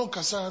sometimes ono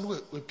kasa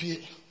we pie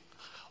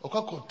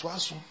okako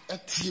twaso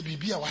etie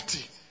bibia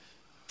wate.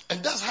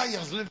 And that's how he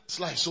has lived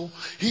his life. So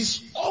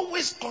he's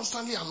always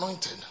constantly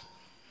anointed.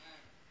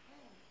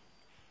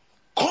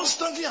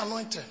 Constantly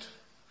anointed.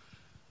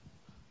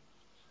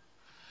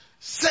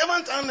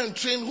 Servant and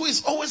trained who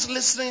is always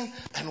listening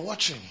and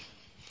watching.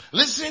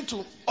 Listening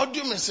to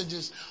audio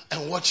messages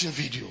and watching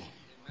video.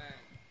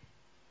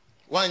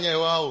 One year,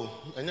 wow,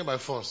 and by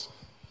force.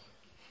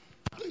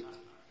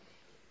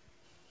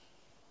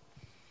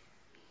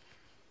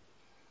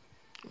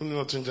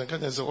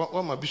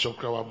 What my bishop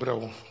crowd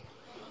bro?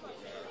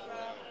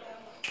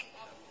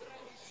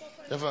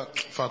 Ever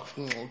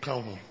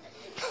come home.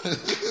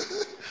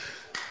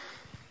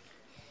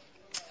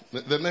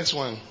 The next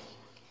one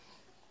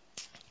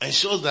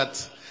ensures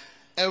that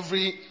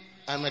every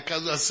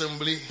Anakazu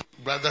assembly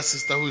brother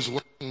sister who is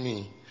watching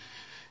me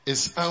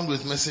is armed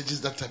with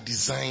messages that are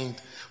designed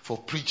for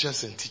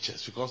preachers and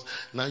teachers, because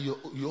now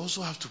you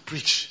also have to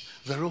preach.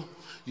 Vero,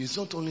 it's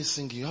not only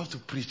singing, you have to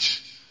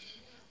preach.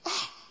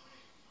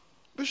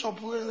 Bishop,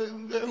 because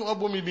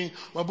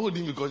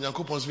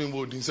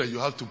said you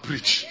have to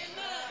preach.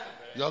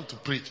 You have to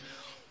preach.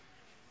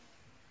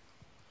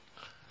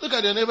 Look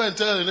at your neighbor and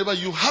tell your neighbor,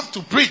 you have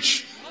to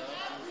preach.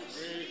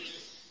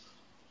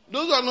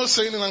 Those who are not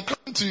saying it, I'm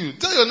coming to you.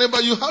 Tell your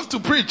neighbor, you have to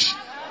preach.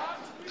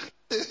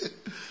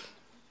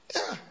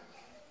 Yeah.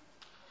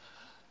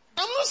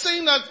 I'm not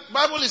saying that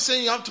Bible is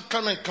saying you have to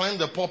come and climb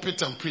the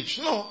pulpit and preach.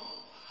 No.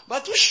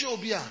 But to show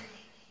you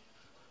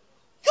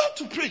have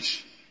to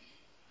preach.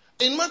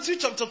 In Matthew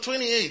chapter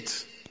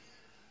 28,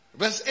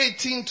 verse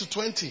 18 to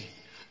 20,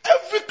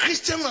 every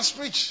Christian must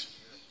preach.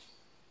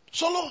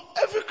 Solo,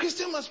 every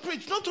Christian must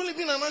preach. Not only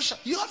being an usher,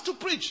 you have to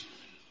preach.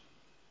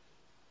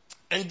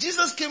 And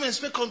Jesus came and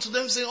spake unto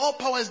them, saying, all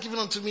power is given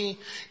unto me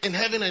in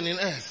heaven and in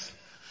earth.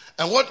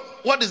 And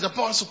what is the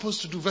power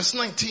supposed to do? Verse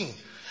 19.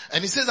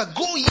 And he says that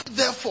go ye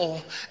therefore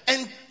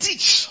and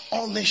teach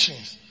all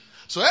nations.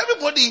 So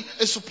everybody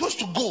is supposed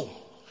to go.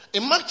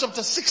 In Mark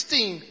chapter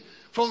 16,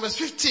 from verse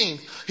 15,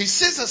 he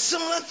says a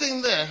similar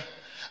thing there.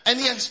 And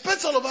he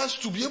expects all of us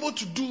to be able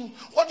to do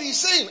what he's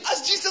saying.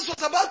 As Jesus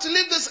was about to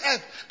leave this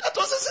earth, that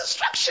was his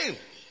instruction.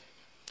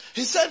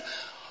 He said,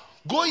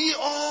 go ye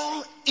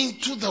all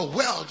into the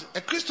world.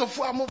 A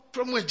Christopher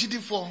from where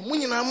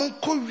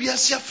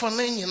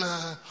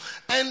GD4.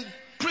 And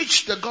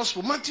preach the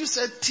gospel. Matthew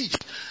said teach.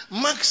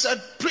 Mark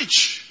said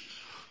preach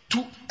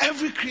to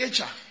every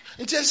creature.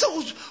 And he said,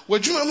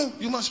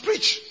 you must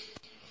preach.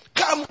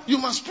 Come, you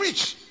must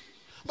preach.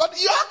 But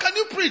how can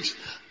you preach?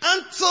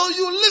 Until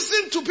you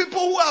listen to people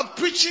who are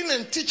preaching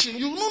and teaching,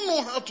 you don't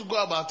know how to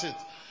go about it.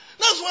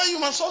 That's why you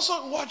must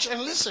also watch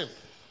and listen.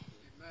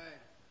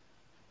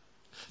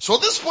 So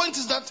this point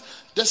is that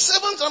the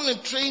servants are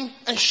trained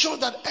ensure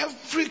that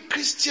every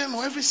Christian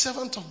or every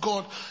servant of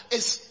God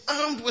is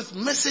armed with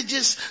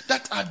messages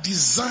that are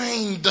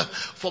designed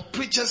for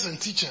preachers and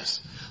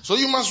teachers. So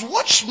you must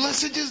watch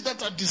messages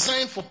that are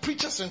designed for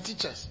preachers and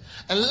teachers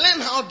and learn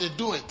how they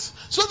do it.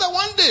 So that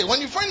one day,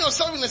 when you find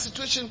yourself in a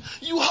situation,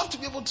 you have to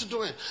be able to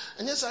do it.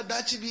 And yes, I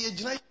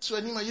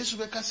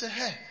say,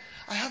 hey,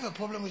 I have a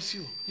problem with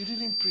you. You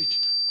didn't preach.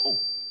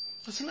 Oh,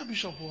 that's not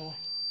Bishop. No.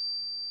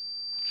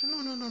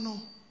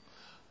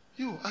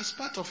 You, as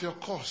part of your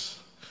course,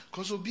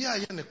 because you'll be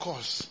in a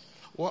course.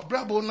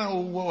 Brabo now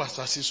was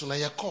assassin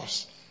your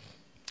course.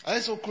 I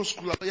also cross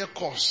school your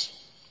course.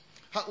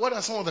 What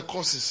are some of the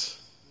courses?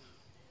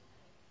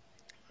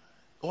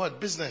 What?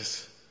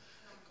 Business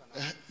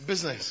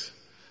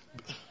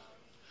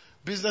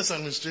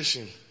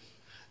administration.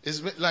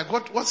 Is like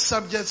what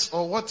subjects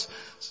or what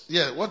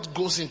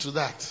goes into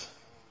that?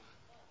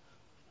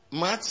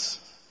 Maths,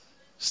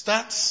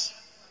 stats,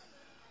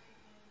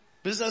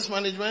 business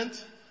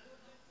management,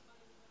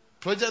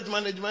 project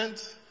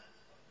management,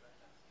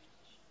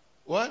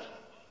 what?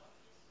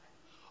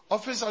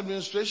 Office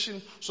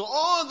administration. So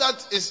all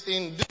that is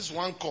in this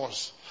one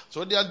course.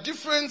 So there are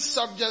different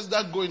subjects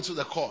that go into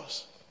the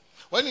course.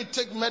 When you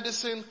take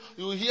medicine,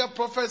 you hear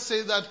prophets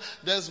say that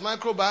there's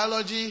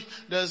microbiology,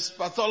 there's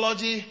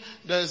pathology,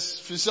 there's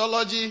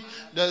physiology,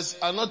 there's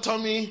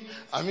anatomy.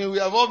 I mean, we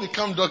have all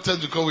become doctors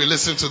because we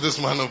listen to this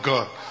man of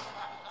God.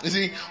 You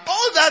see,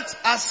 all that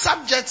are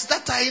subjects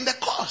that are in the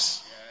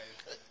course.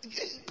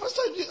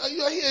 Pastor,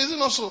 you are here, isn't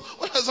it also?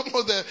 What are some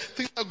of the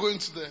things that go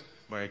into there?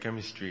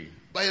 Biochemistry.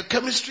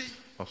 Biochemistry?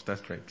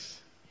 Obstetrics.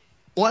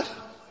 What?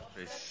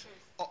 Yes.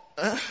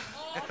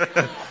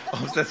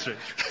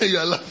 Obstetrics. You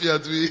are laughing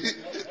at me.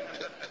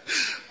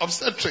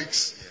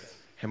 Obstetrics. Yes.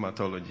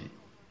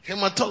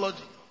 Hematology.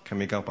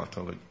 Chemical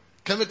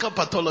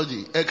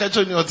pathology.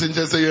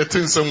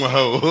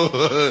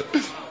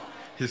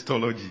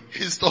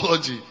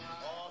 Histology.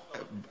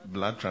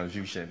 Blood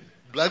transfusion.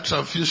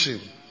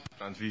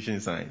 Transfusion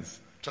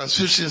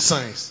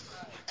science.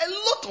 A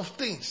lot of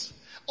things.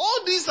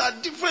 All these are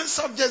different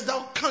subjects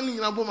that come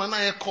in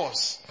a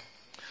course.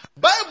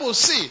 Bible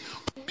say,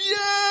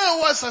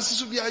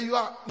 you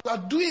are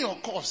doing your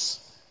course.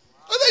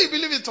 Whether you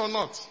believe it or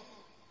not.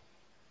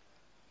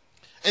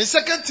 In 2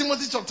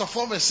 Timothy chapter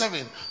 4 verse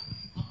 7,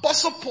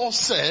 Apostle Paul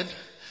said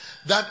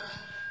that,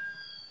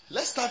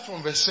 let's start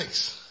from verse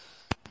 6.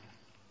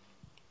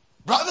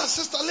 Brother,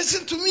 sister,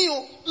 listen to me.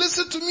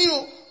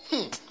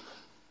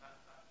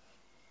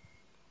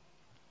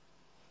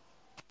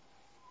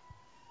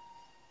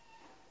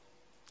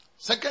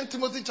 2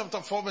 Timothy chapter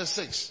 4 verse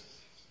 6.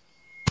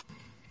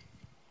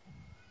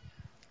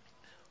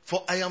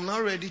 For I am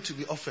now ready to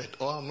be offered,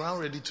 or I'm now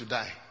ready to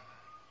die.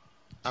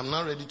 I'm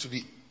now ready to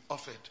be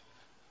offered.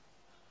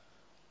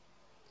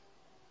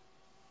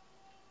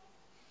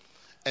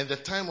 And the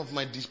time of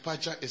my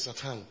departure is at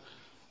hand.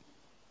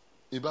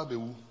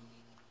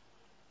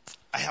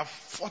 I have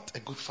fought a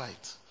good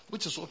fight,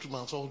 which is what we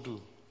must all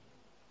do.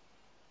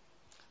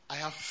 I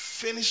have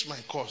finished my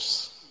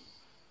course.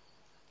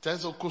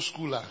 There's a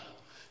schooler.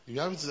 You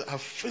have to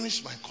have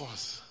finished my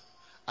course.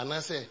 And I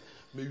say,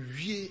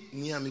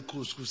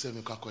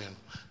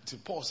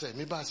 Paul said,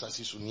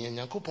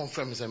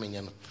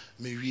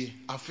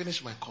 I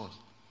finished my course.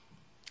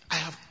 I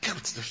have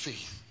kept the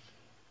faith.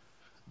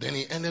 Then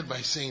he ended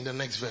by saying the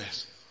next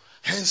verse,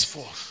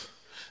 henceforth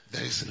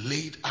there is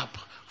laid up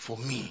for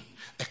me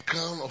a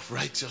crown of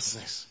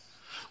righteousness,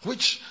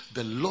 which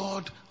the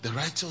Lord, the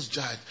righteous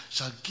judge,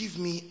 shall give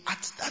me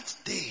at that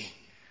day.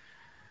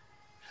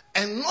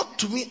 And not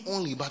to me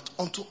only, but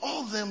unto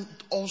all them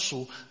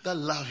also that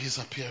love his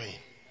appearing.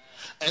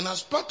 And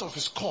as part of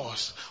his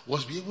course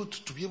was be able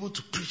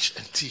to preach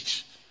and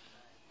teach.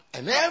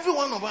 And every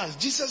one of us,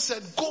 Jesus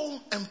said, go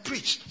and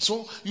preach.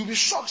 So you'll be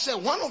shocked, say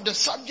one of the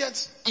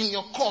subjects in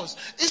your course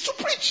is to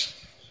preach.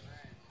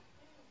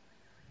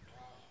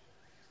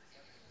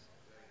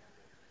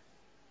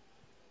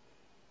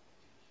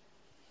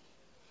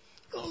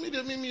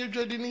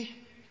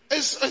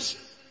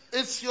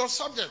 It's your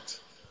subject.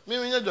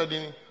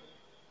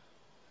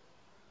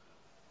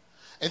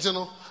 And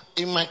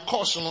in my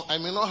course, I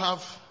may not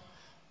have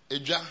a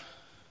jar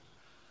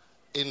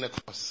in the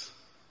course.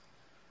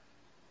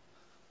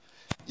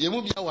 You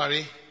move your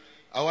worry.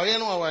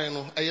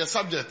 A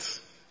subject.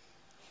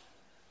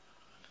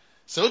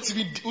 So it's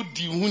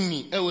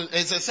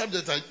a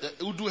subject I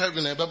would do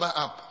having a baba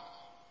up.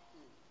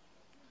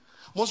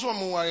 Most of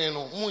them worry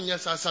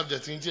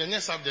subject into any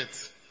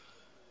subject.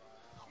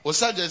 Or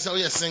subject say, oh,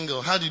 you're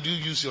single. How did you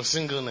use your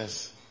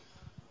singleness?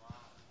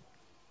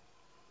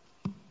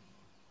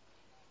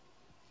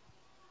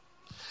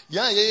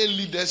 Yeah,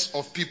 leaders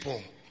of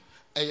people.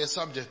 A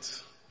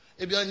subject.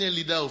 If you are a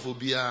leader of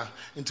Obia,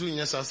 into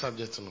your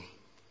subject. No.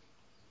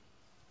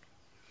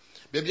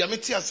 Baby, I'm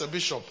as a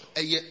bishop.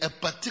 A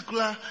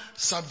particular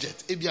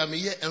subject. If you are a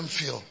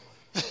MPhil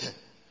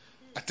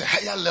at a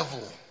higher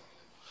level,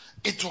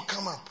 it will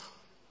come up.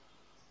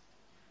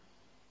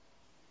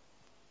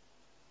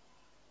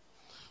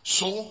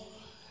 So,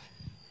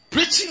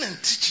 preaching and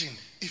teaching,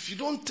 if you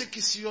don't take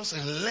it serious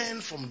and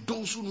learn from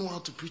those who know how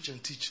to preach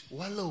and teach,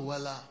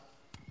 wala.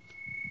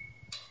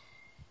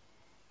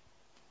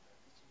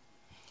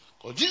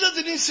 Because Jesus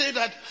didn't say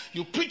that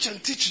you preach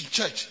and teach in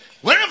church.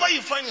 Wherever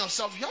you find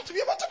yourself, you have to be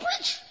able to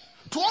preach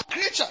to all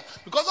creature.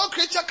 Because all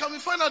creature can be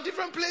found at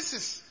different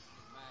places.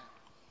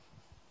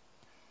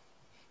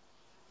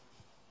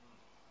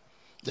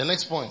 The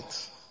next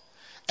point.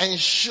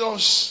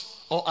 Ensures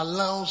or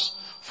allows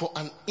for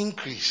an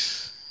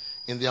increase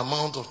in the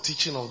amount of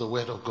teaching of the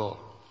word of God.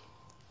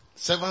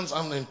 Servants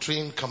Armed and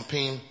Trained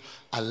campaign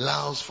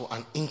allows for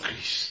an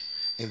increase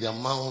in the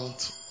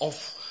amount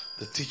of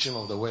the teaching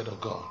of the word of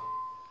God.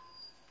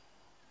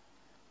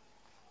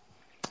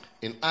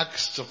 In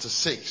Acts chapter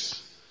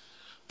 6,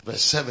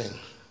 verse 7,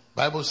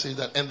 Bible says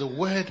that, and the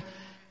word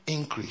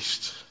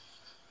increased,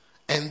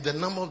 and the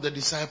number of the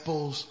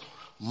disciples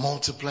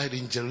multiplied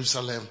in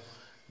Jerusalem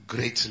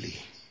greatly.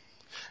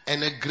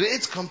 And a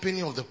great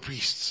company of the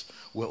priests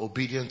were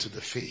obedient to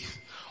the faith.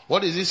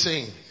 What is he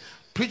saying?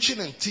 Preaching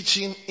and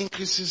teaching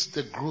increases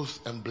the growth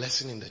and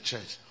blessing in the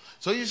church.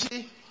 So you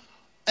see,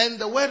 and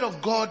the word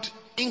of God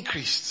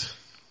increased,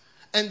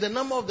 and the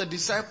number of the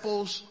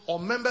disciples or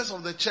members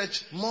of the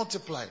church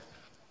multiplied.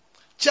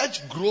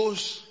 Church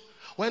grows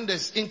when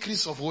there's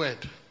increase of word.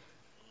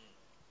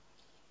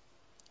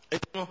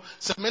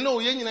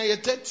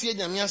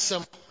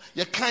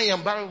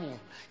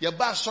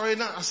 Sorry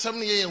na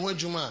assembly ye ho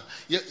adwuma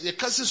ye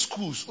kase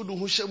schools odu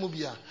ho hye mu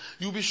bia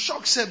you be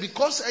shocked say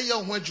because e ye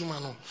ho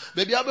adwuma no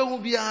baby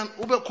abehu bia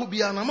ubeko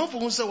bia na mafo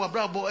hu say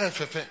wabrabo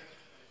efefe.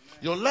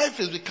 Your life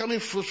is becoming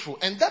fruitful,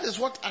 and that is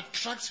what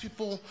attracts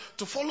people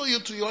to follow you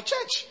to your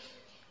church.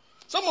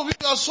 Some of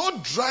you are so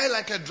dry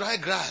like a dry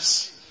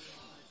grass.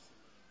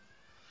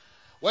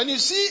 When you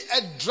see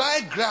a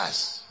dry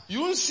grass,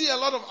 you won't see a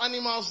lot of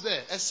animals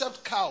there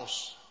except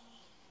cows.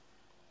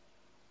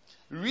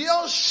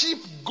 Real sheep,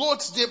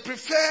 goats, they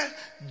prefer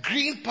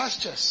green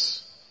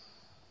pastures.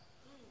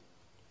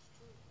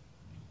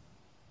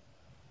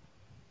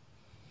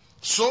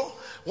 So,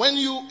 when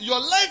your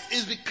life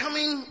is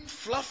becoming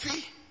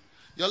fluffy,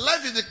 your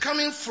life is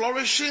becoming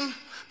flourishing,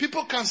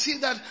 people can see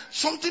that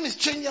something is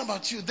changing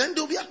about you, then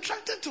they'll be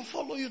attracted to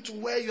follow you to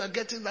where you are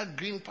getting that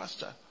green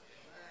pasture.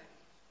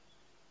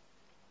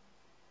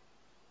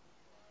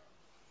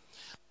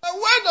 The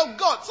word of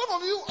God. Some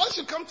of you, once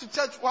you come to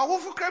church, we are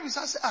not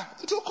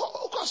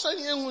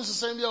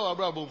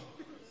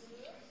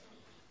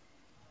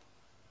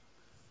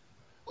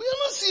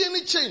seeing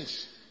any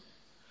change.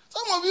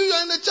 Some of you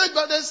are in the church,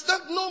 but there's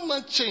no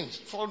much change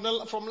from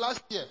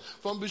last year,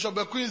 from Bishop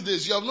Bequeen's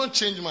days. You have not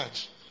changed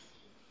much.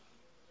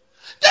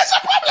 There's a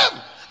problem.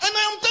 And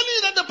I am telling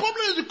you that the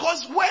problem is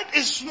because word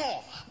is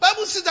small.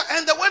 Bible says that,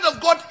 and the word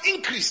of God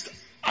increased.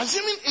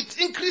 Assuming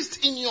it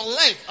increased in your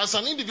life as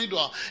an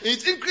individual,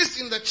 it increased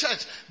in the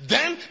church,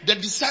 then the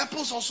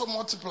disciples also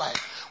multiplied.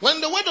 When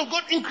the word of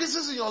God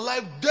increases in your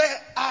life,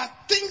 there are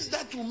things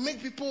that will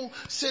make people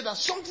say that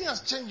something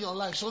has changed in your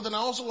life, so then I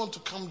also want to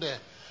come there.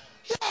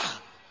 Yeah.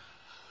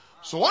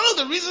 So one of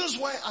the reasons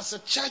why as a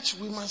church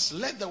we must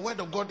let the word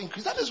of God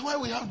increase, that is why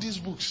we have these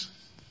books.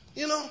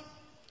 You know,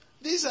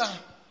 these are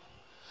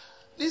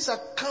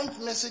camp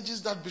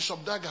messages that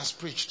Bishop Dag has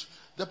preached.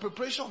 The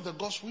preparation of the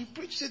gospel, we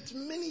preached it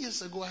many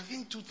years ago, I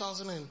think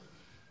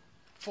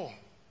 2004.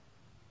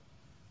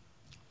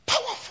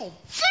 Powerful,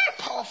 very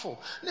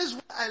powerful. This is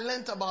what I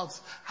learned about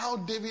how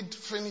David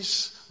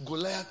finished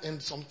Goliath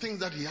and some things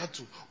that he had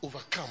to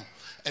overcome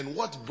and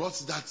what brought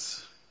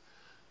that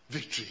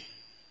victory.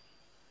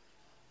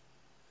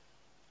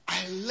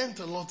 I learned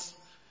a lot,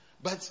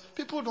 but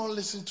people don't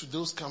listen to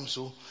those camps,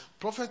 so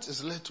prophet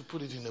is led to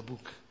put it in a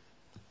book.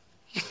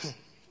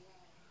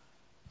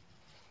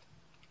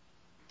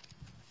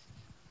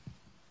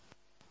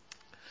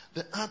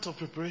 The art of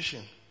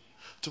preparation.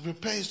 To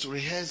prepare is to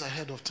rehearse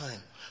ahead of time.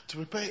 To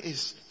prepare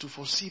is to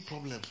foresee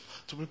problems.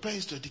 To prepare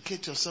is to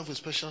educate yourself with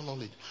special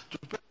knowledge. To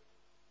prepare.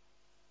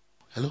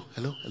 Hello.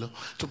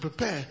 To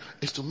prepare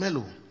is to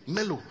mellow.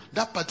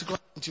 That particular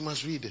thing you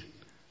must read.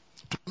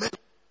 To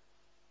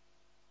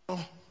mellow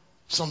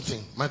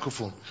something.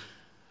 Microphone.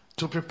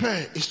 To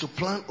prepare is to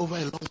plan over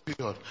a long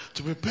period.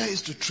 To prepare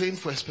is to train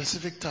for a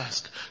specific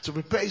task. To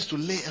prepare is to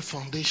lay a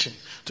foundation.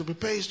 To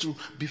prepare is to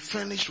be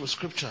furnished with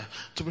scripture.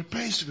 To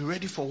prepare is to be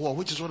ready for war,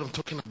 which is what I'm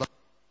talking about.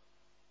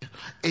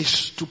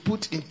 Is to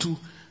put into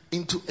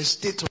a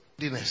state of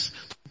readiness.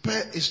 To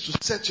prepare is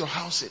to set your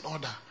house in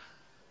order.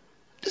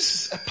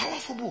 This is a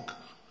powerful book.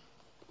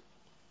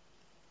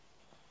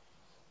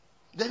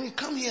 Then you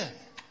come here,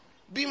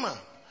 Bima,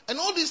 and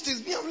all these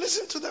things, we have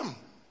listened to them.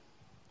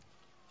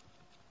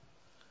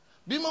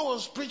 Bima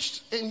was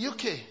preached in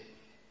UK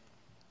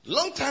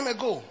long time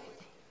ago.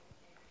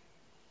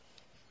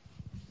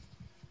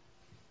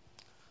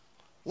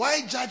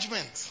 Why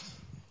judgment?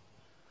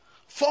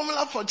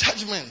 Formula for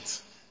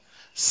judgment.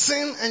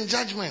 Sin and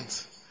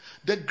judgment.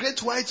 The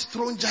great white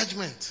throne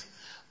judgment.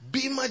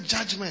 Bima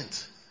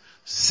judgment.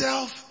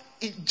 Self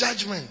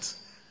judgment.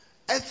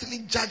 Earthly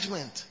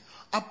judgment.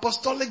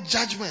 Apostolic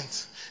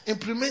judgment.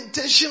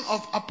 Implementation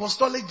of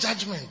apostolic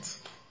judgment.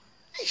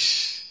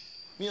 Ish.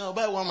 Me, I'll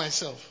buy one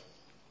myself.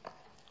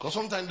 Because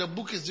sometimes the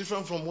book is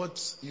different from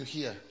what you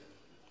hear.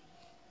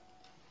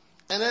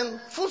 And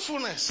then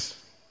fruitfulness.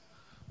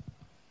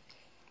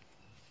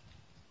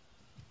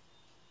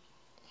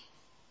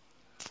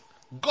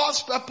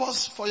 God's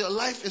purpose for your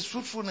life is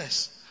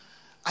fruitfulness.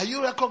 Are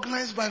you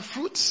recognized by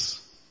fruits?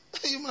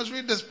 You must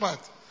read this part.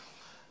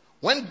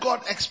 When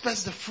God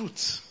expects the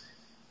fruit,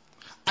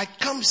 I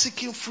come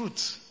seeking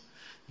fruit.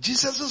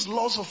 Jesus'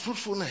 laws of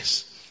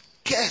fruitfulness,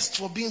 cursed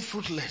for being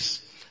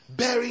fruitless,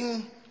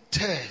 bearing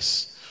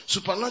tares,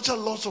 supernatural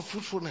laws of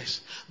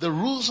fruitfulness, the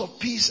rules of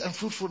peace and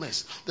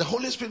fruitfulness. The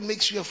Holy Spirit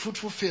makes you a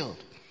fruitful field.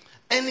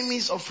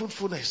 Enemies of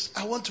fruitfulness.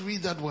 I want to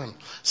read that one.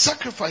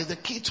 Sacrifice, the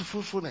key to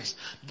fruitfulness.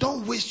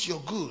 Don't waste your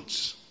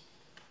goods.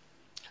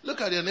 Look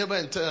at your neighbor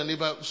and tell your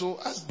neighbor, so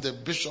as the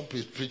bishop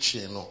is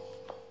preaching,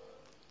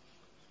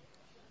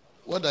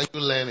 what are you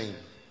learning?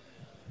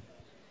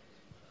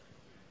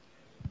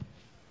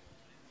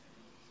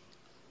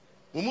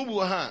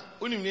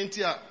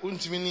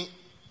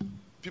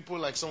 People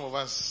like some of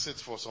us sit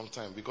for some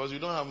time because we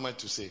don't have much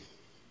to say.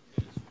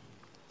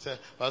 Say,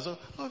 Pastor,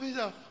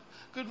 Bishop,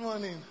 good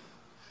morning.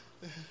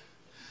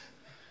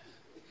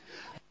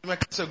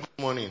 Good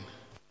morning.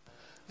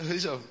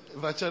 Bishop,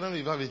 if I tell them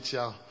if I have a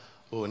child,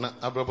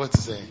 Abrabot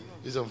is saying,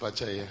 Bishop,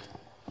 Facha,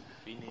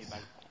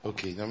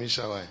 okay,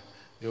 Namisha,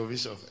 your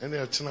Bishop, and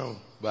they're now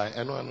by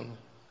I know.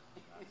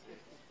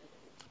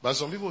 But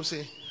some people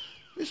say,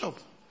 Bishop,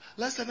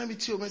 last time I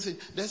met your message,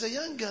 there's a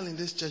young girl in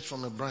this church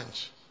from a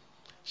branch.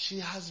 She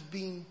has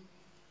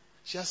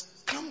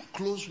come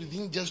close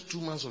within just 2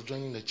 months of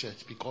joining the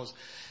church because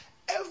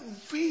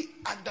every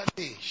other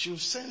day she'll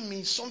send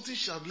me something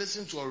she had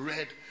listened to or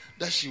read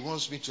that she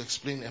wants me to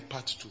explain a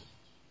part to.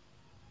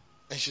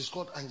 And she's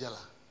called Angela.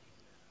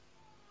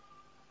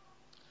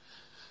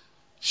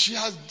 She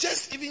has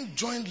just even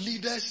joined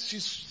leaders.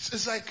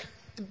 It's like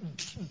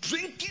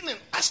drinking and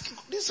asking.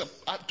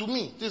 To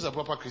me, this is a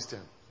proper Christian.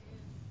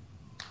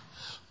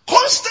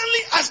 Constantly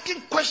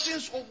asking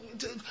questions.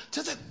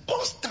 Just a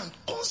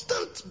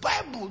constant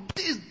Bible.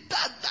 This,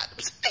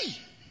 that. Hey,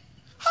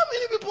 how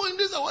many people in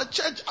this our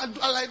church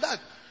are like that?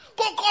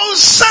 Go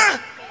concern.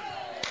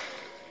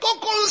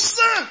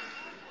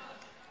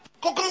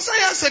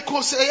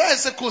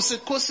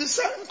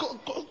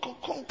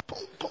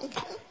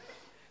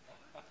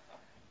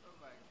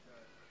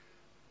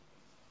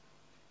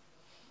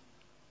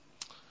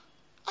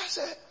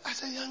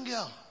 As a young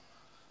girl,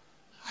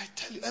 I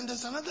tell you, and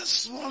there's another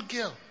small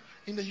girl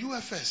in the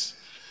UFS.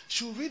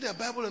 She'll read the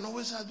Bible and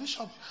always say,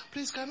 Bishop,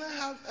 please can I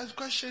have a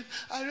question?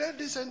 I read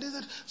this and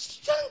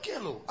this.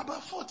 Young girl,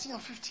 about 14 or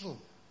 15.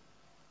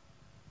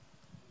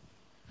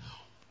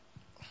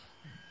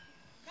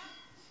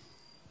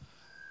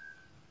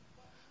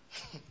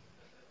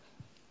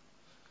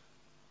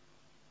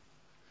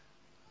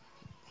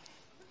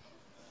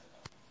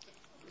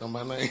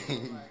 Number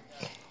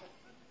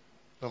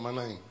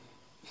 9.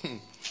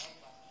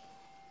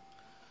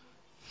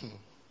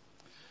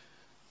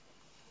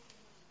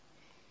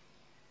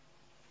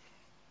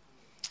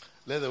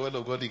 Let the word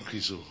of God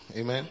increase.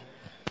 Amen.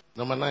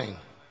 Number 9.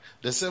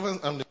 The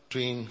seventh armed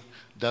train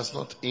does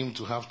not aim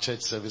to have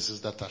church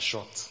services that are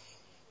short.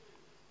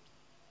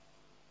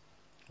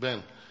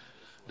 Ben,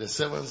 the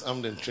seventh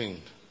armed and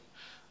trained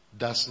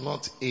does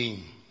not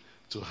aim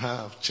to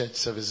have church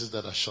services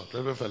that are short.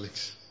 Reverend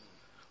Felix,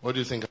 what do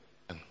you think?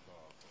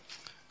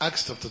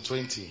 Acts chapter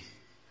 20,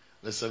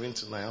 verse 7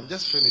 to 9. I'm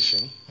just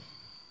finishing.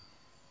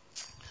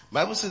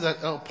 Bible says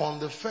that upon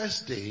the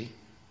first day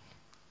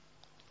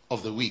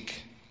of the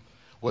week,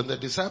 when the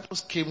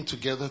disciples came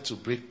together to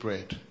break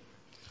bread,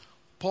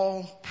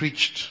 Paul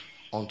preached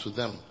unto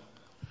them,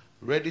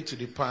 ready to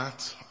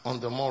depart on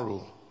the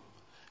morrow,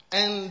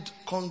 and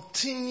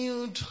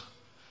continued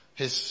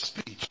his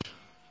speech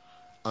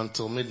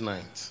until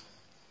midnight.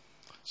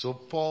 So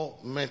Paul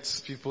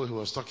met people who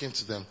was talking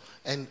to them,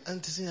 and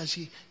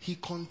he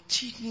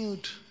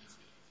continued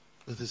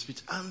with his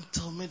speech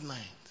until midnight.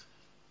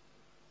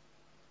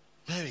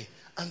 Mary,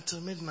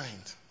 until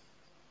midnight.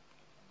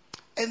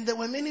 And there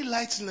were many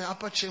lights in the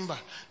upper chamber.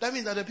 That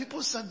means that the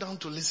people sat down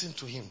to listen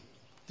to him.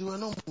 They were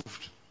not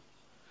moved.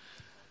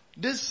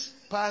 This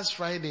past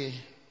Friday,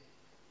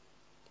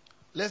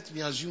 let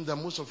me assume that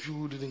most of you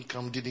who didn't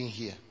come didn't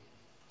hear.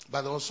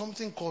 But there was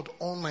something called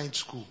all-night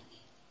school.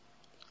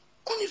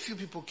 Only a few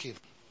people came.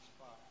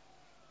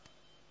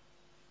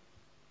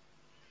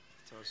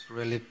 It was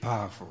really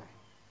powerful.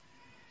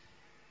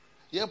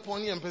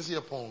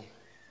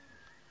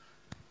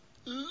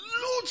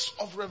 Loads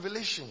of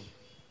revelation.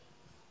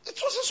 It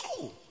was a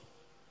school.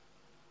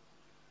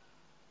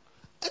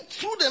 And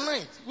through the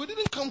night, we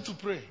didn't come to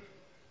pray.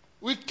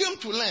 We came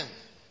to learn.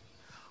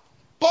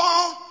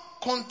 Paul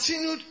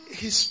continued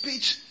his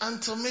speech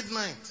until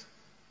midnight.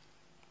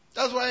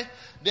 That's why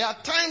there are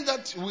times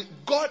that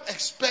God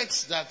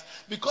expects that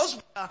because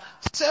we are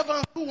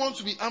servants who want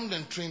to be armed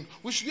and trained,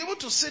 we should be able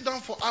to sit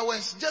down for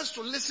hours just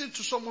to listen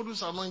to someone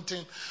who's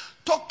anointing,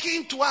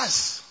 talking to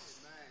us.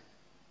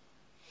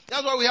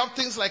 That's why we have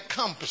things like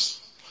camps.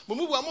 But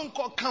we won't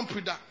call camp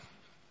with that.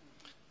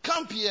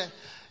 Camp here,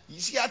 you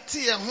see a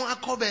tear, one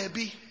call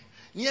baby.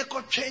 Near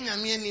ko Kenya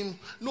meaning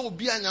no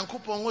be a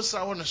nyankopon wo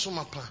sa wo ne so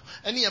mapa.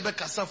 Any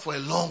abekasa for a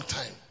long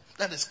time.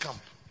 That is camp.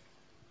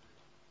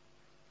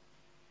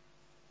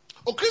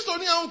 O Kristo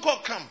ni an call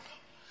camp.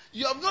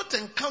 You have not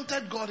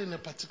encountered God in a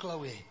particular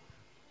way.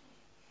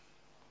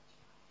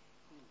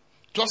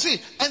 So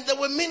see, and there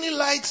were many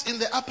lights in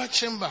the upper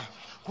chamber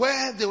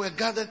where they were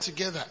gathered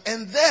together.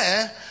 And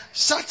there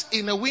sat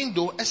in a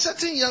window a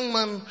certain young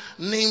man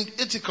named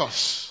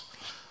Eutychus,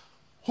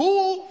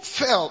 who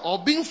fell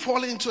or being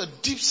fallen into a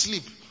deep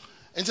sleep.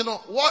 And you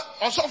know what?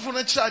 Also from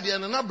a child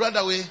and another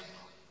brother way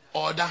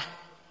order.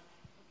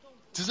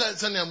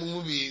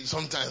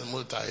 Sometimes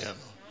more tired.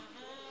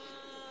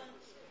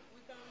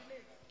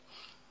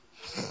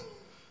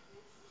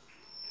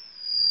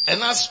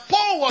 And as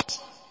Paul was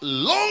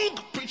long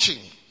preaching,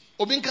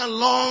 Obinka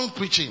long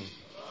preaching,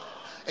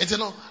 and you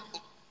know,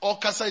 or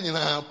kasa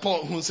nyina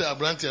Paul who say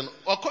Abrantian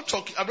or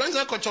kochoki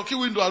Abrantian kochoki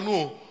window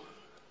anu,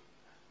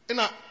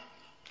 ina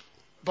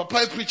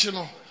papa preaching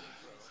no.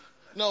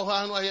 No,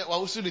 I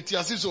was the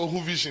thesis or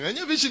who vision, and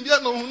your vision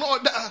there no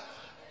that.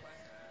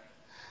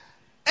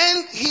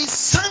 And he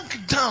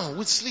sank down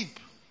with sleep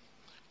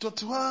to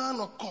one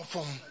or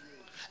from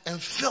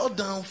and fell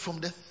down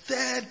from the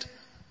third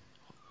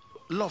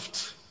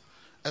loft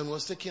and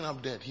was taken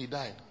up dead. He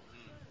died.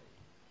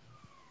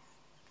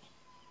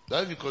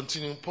 Now if you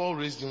continue, Paul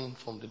raised him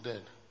from the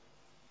dead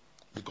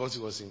because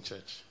he was in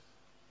church.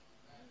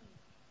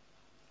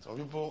 Some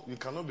people, you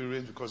cannot be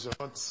raised because you're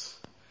not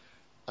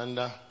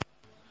under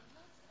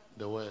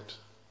the word.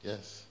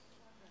 Yes.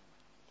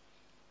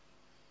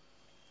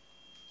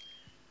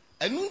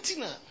 And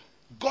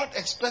God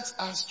expects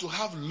us to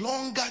have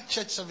longer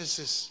church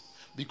services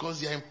because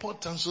they are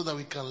important so that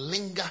we can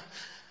linger.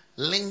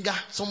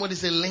 Somebody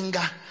say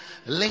linger.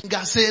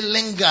 Say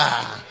linger.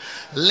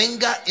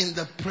 Linger in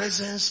the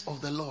presence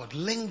of the Lord.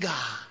 Linger.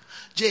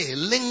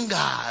 Linger.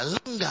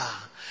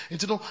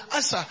 And you know,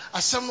 as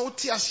I'm not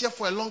here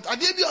for a long time, I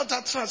did be out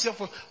that trans here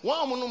for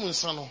one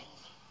month.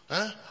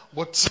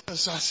 But I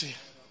say,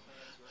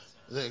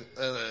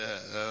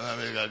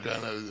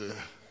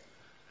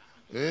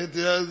 it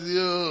is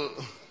you.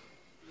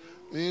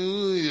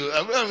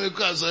 Abraham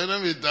because I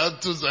never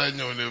thought to sign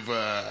you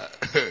never.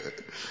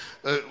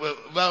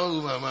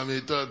 Mama me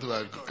thought to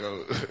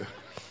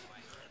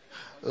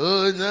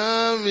oh,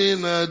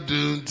 Namina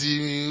Dunti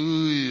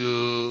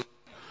you.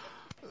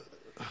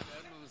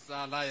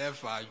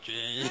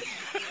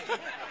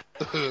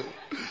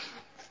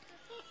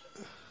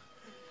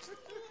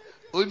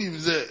 Only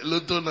the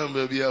Lotto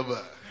number Biaba.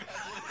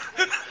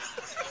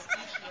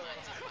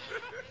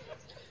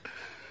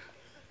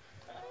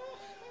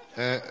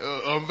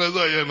 On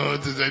besoin you know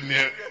to say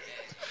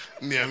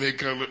near me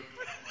come.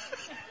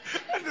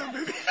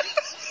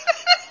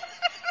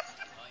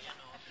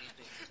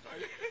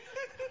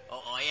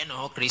 Oh, you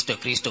know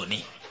Christo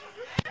ni.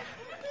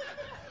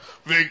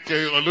 Make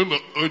I don't know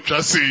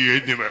what say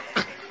you know.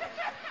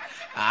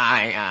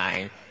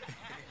 Aye.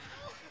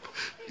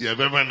 Yeah,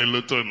 be man the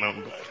Lotto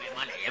number.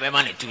 Be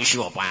man too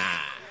sure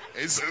pa.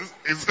 It's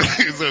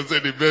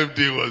the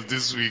birthday was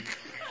this week.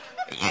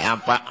 Yeah,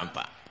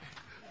 ampa.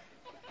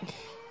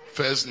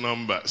 First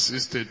number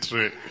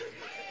 63.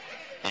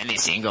 Any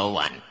single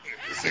one.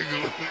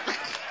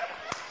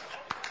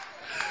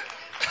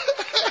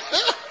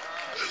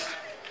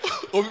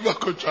 Obi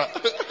Kocha.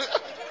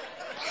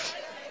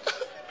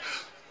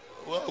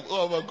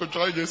 Wow,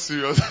 Kocha is just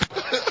serious.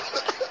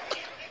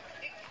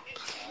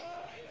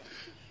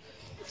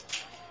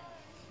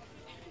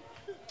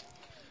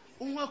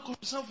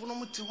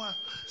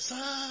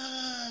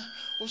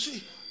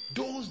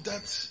 Those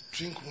that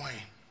drink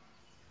wine,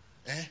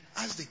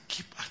 as they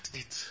keep at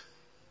it,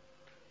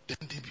 then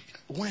they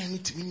wine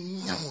it,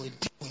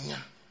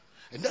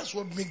 and that's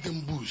what makes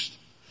them boost.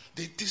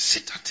 They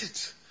sit at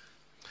it.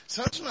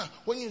 So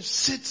when you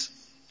sit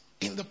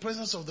in the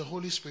presence of the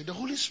Holy Spirit,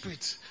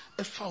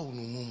 a foul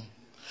no.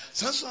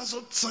 So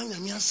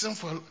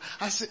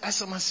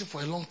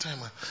for a long time.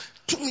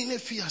 2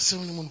 minutes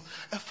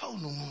a foul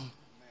no.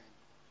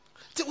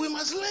 We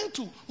must learn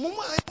to.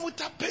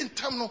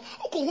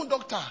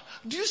 Doctor,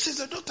 do you say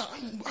the doctor?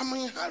 I'm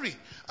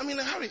in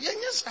a hurry.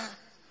 Yes, sir.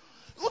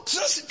 What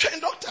does train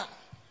doctor?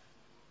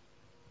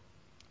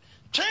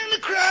 Train the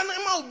crown.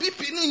 I'm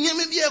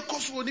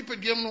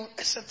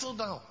settle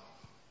down.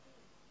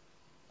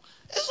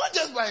 It's not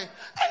just by, and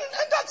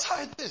that's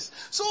how it is.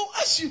 So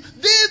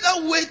they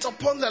that wait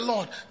upon the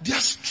Lord, their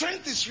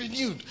strength is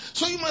renewed.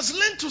 So you must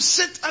learn to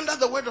sit under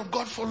the word of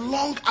God for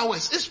long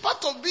hours. It's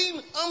part of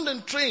being armed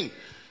and trained.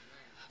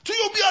 To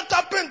you be at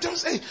a pen,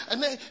 say,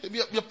 and then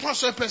your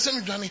pastor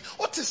person,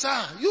 what is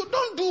that? You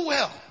don't do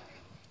well.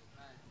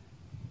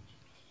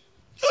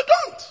 You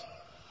don't.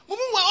 We're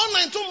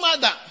online to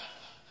mother.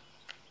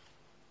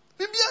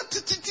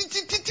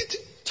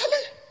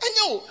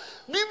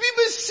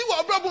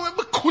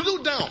 Cool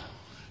down.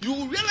 You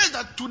will realize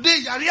that today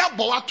you have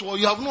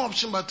no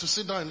option but to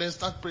sit down and then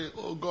start praying.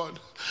 Oh God,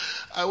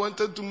 I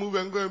wanted to move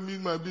and go and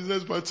meet my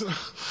business partner,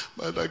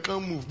 but I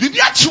can't move.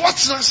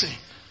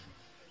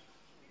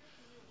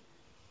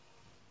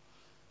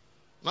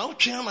 Now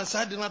chairman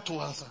said not to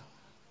answer.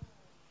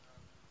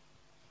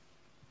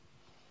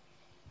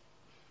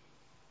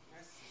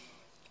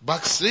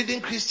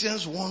 Backsliding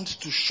Christians want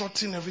to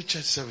shorten every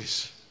church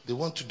service. They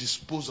want to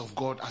dispose of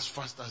God as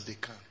fast as they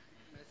can.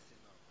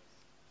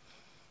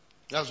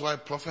 That's why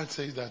prophet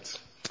says that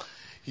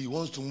he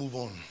wants to move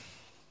on.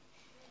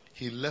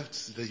 He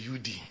left the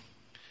UD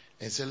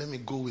and said, let me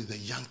go with the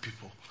young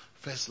people,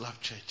 First Love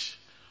Church.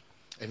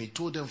 And he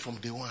told them from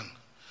day one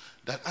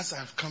that as I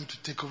have come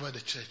to take over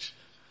the church,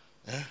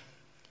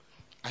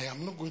 I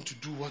am not going to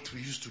do what we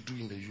used to do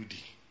in the UD,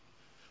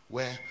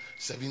 where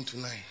 7 to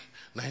 9,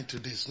 9 to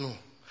this. No.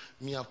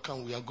 Me have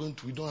come, we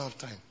don't have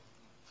time.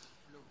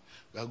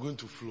 We are going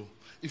to flow.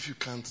 If you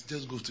can't,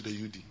 just go to the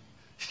UD.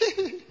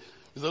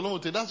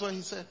 That's what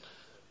he said.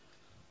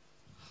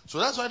 So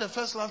that's why the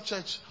First Love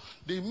Church,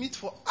 they meet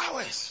for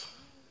hours.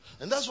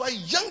 And that's why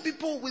young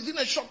people within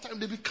a short time,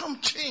 they become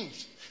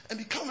changed and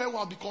become very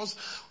well, because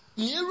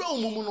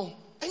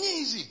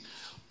easy.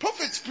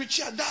 Prophets preach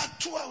here that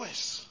 2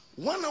 hours.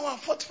 1 hour,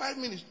 45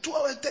 minutes. 2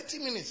 hours, 30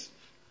 minutes.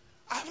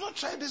 I have not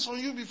tried this on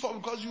you before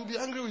because you'll be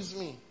angry with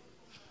me.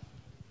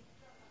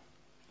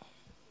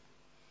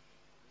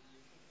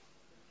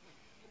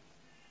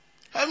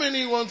 How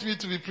many want me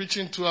to be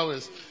preaching 2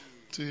 hours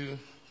to you?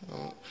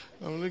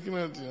 I'm looking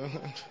at you.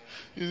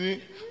 You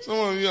see, some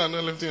of you are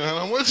not lifting your hand.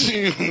 I'm watching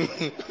you.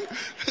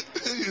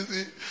 You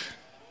see.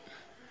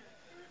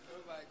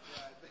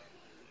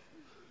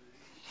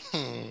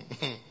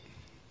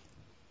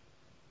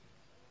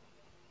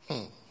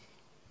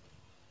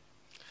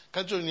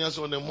 Catch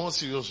on a more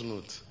serious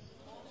note.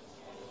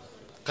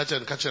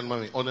 Catch on,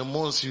 mommy. On a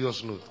more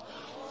serious note.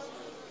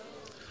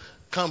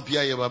 Camp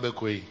ya babe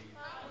kwe.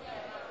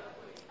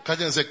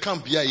 Catch and say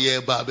camp ya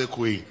babe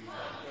kwe.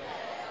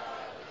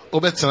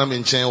 Obetana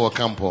menchen wa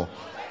campo.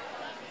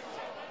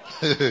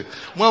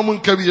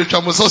 Mwamun kabi ye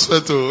chamo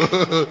suspect.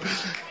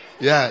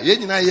 Yeah, ye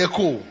nyina ye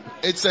cool.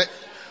 It's a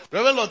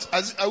Reverend Lord,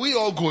 are we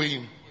all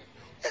going?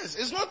 Yes,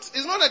 it's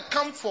not a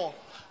camp for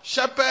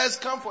shepherds,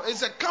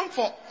 it's a camp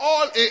for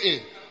all AA.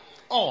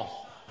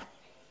 All.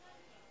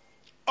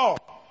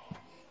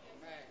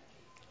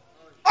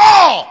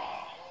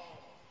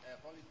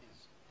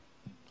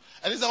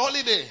 And it's a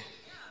holiday.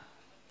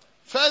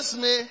 1st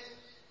May,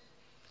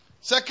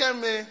 2nd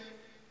May,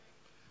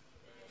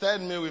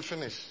 3rd May we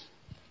finish.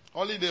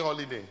 Holiday.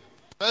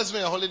 1st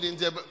May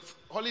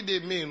holiday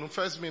May,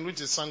 1st May,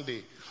 which is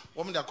Sunday.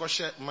 Woman that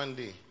kosher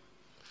Monday.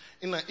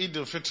 In an Eid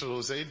al-Fitr,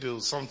 or Eid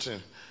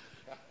al-something.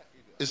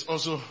 It's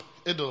also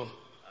Eid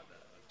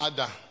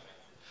al-Adha.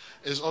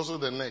 It's also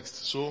the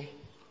next. So,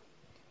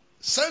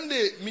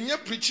 Sunday, minya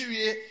preaching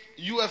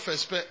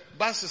UFS,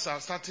 buses are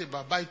started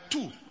by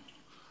 2.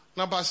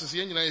 Now buses,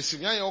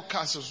 you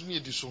castles, we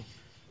do so.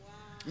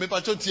 Me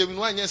pacho tie mi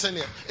no anya se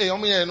ne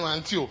omo ye no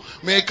antio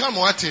me ka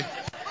mo ate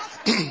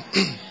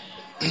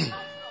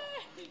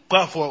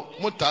kwa for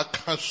mota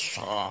ka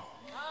so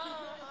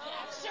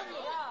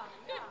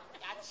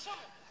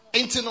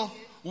intino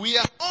we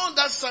are on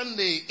that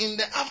Sunday in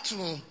the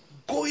afternoon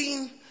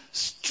going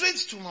straight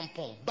to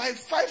Mampong. By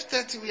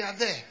 5:30 we are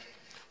there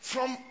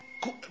from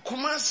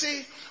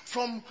Kumasi,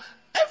 from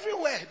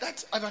everywhere.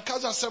 That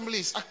Anakazo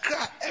assemblies,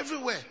 Accra,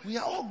 everywhere. We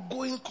are all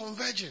going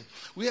converging.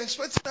 We are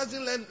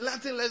expecting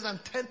nothing less than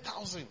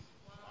 10,000.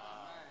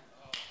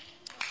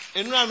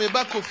 Enra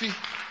Meba Kofi,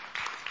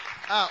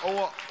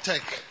 our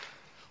tech,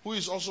 who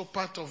is also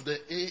part of the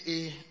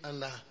AA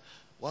and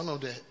one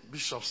of the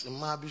bishops,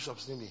 Imam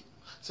bishops, Nimi,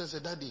 says,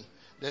 Daddy,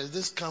 there is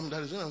this camp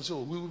that is going to say,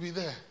 we will be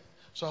there.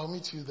 So I'll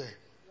meet you there.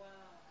 Wow.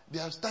 They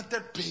have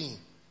started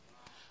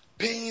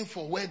paying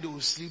for where they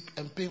will sleep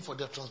and paying for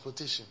their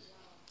transportation.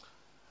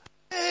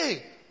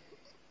 Hey,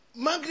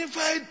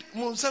 magnified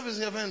service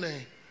in your friend.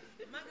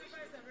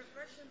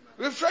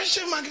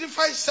 Refreshing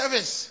magnified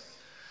service.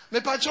 Me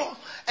pacho,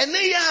 and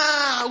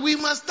we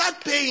must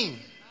start paying.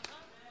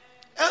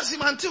 Else, we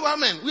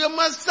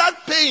must start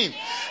paying.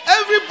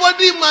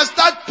 Everybody must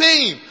start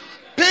paying.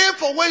 Pay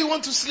for where you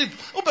want to sleep.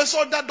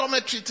 Saw that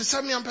dormitory. To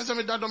send me and person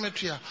with that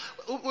dormitory.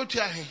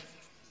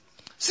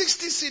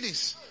 60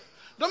 cities.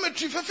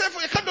 Dormitory, for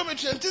a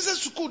dormitory, and this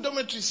is school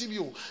dormitory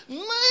CBO.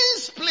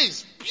 Nice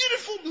place,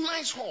 beautiful,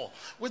 nice hall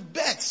with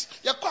beds.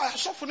 You're quite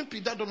short for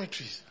that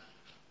dormitories.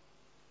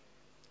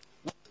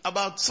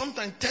 About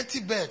sometimes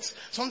 30 beds,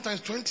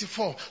 sometimes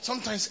 24,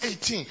 sometimes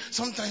 18,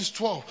 sometimes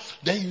 12.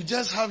 Then you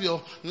just have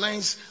your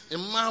nice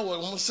on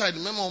one side,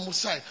 memo on one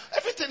side.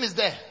 Everything is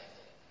there.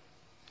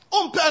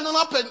 And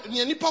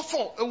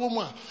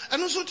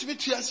also to be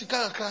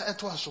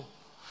so.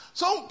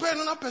 Some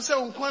parents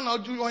person how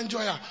do you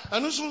enjoy it?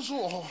 And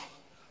also,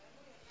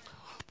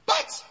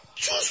 but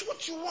choose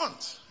what you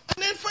want.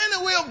 And then find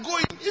a way of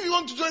going. If you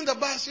want to join the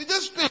bus, you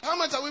just pay. How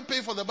much are we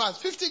paying for the bus?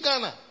 50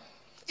 Ghana.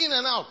 In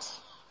and out.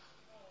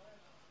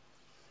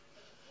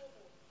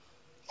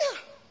 Yeah.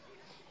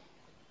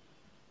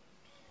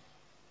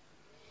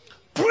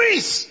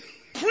 Priest.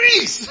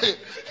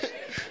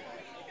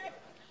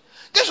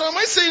 Guess what? Am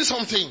I saying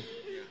something?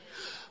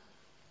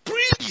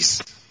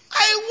 Priest.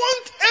 I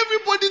want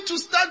everybody to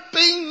start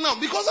paying now.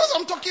 Because as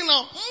I'm talking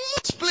now,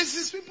 most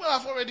places people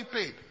have already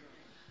paid.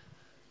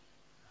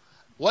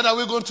 What are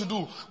we going to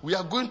do? We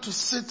are going to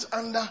sit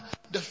under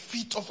the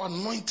feet of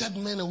anointed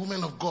men and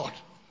women of God.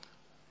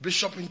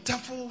 Bishop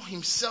Intefo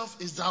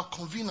himself is our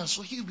convener,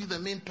 so he'll be the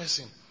main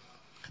person.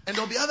 And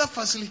there'll be other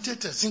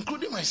facilitators,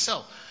 including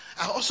myself.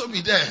 I'll also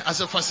be there as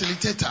a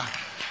facilitator.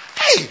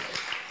 Hey!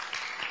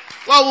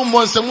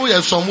 Wow,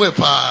 somewhere somewhere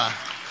pa.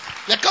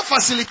 Like a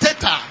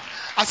facilitator.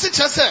 I said,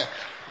 just say,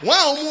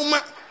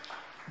 wow,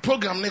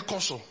 program ne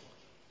koso.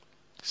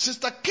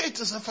 Sister Kate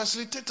is a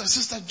facilitator.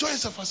 Sister Joy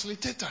is a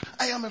facilitator.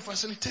 I am a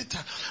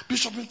facilitator.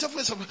 Bishop Intefo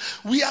is a.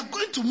 We are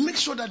going to make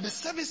sure that the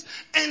service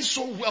ends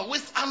so well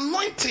with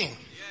anointing.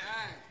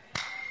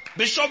 Yeah.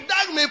 Bishop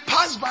Dag may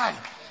pass by.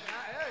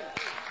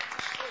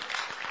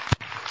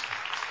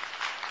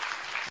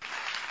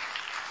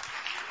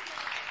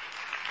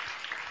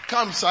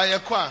 Come,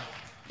 Sayakwa.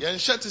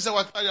 Yensheti se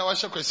wataya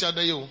washa kwesi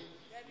adayo.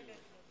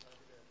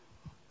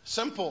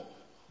 Simple.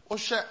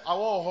 Oshe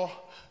awo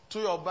to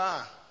your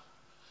bar.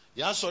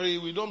 Yeah, sorry,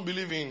 we don't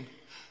believe in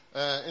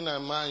a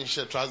man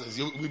shirt trousers.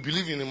 We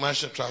believe in a man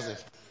shirt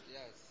trousers.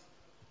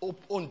 Yes.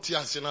 On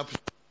tia sena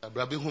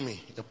brabe humi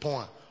the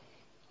pon.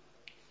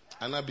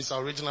 And I be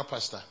our original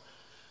pastor.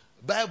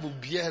 Bible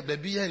beer,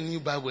 baby a new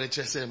Bible it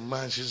say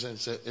man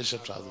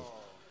shirt trousers.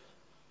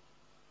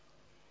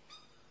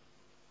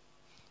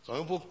 Some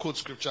people quote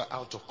scripture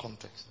out of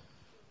context.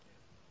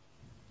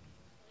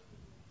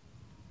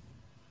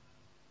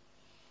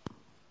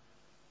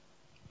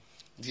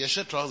 The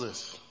shirt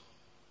trousers.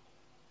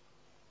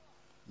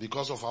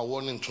 Because of our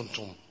warning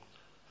tontom.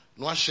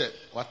 No shirt,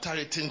 what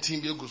tarry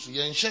tintin be go so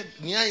yen shirt,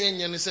 near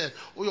yen say,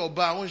 oh your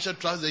bar, one shirt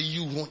trousers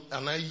you want,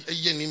 and I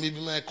yen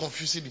maybe my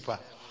confused deeper.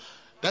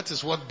 That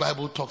is what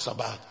Bible talks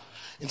about.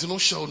 Into no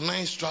show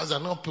nice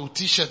trousers, no put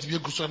t-shirt be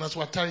go so, and that's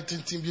what tarry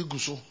tintin be go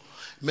so.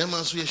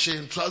 Members we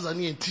share trousers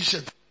and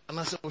t-shirt, and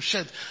I say oh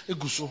shirt e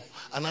go so,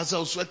 and I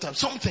say sweater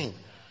something.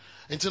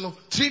 And you know,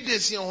 3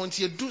 days here on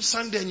you do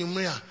Sunday and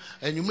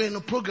you may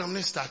no program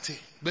ne start.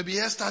 Baby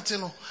here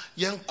starting no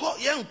yen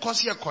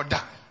kosi ya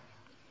koda.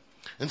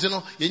 And you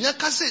know, yen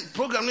kase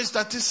program ne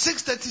start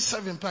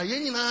 6:37 pa.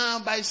 Yen na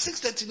by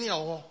 6:30 ni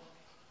awo.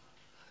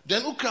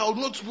 Then ukra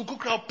notebook,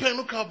 ukra pen,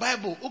 ukra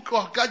Bible,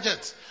 ukra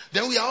gadget.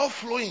 Then we are all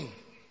flowing.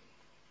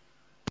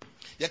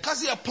 Yen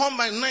kase upon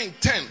by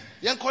 9:10.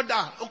 Yen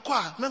koda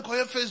ukwa men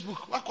koye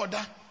Facebook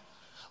wakoda.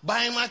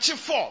 By March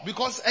 4,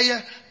 because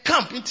a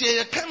camp into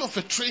a kind of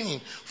a training.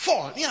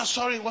 4, yeah,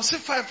 sorry, was it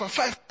 5 for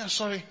 5? Yeah,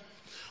 sorry.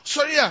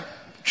 Sorry, yeah,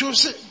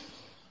 choose it.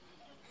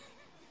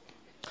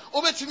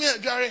 Over to me,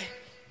 Gary.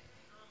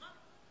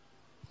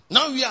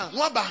 Now we are,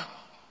 Waba.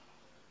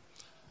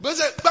 But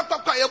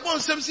Papa, you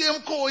want some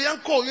CM young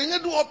call, you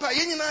do up,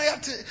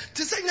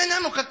 to say,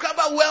 no,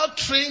 Kakraba, well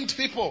trained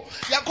people.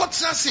 You are got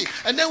sassy,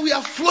 and then we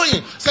are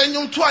flowing. Saying,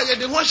 you try,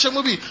 the one shall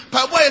movie.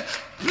 Papa,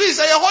 please,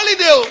 a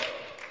holiday.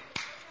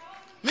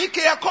 Mike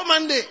ya ko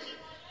Monday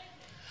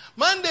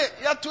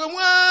ya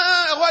tuemwa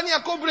ehwa ni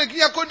akọ break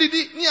ni akọ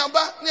didi ni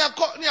aba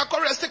ni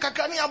akọ rest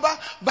kakra ni aba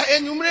by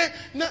enumere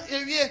na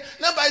ewie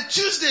na by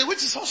Tuesday,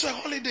 which is also a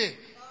holiday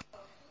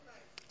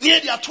ni e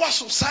dia to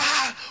aso sa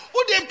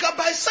wo dem ka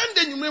by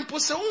Sunday enumere mpo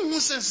se unhu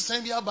sense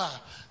bi aba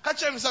ka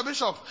chere Mr.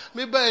 Bishop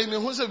me by me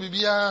hu se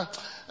bibia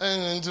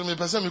until me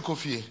person me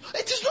coffee.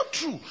 It is not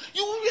true.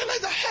 You will realize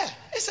that hey,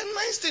 it's a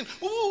nice thing.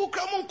 Who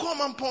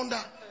come and ponder.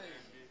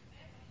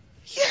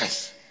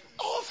 Yes.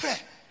 All fair.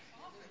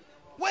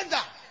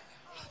 Weather.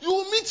 You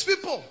will meet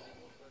people.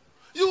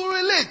 You will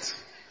relate.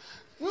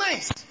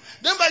 Nice.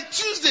 Then by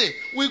Tuesday,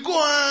 we go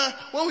on.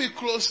 When we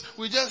close,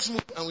 we just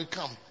move and we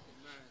come.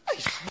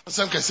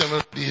 Some can say,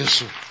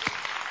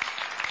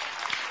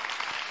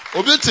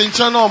 Obi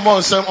tincha no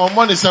more some on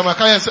money some I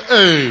can say,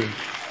 hey.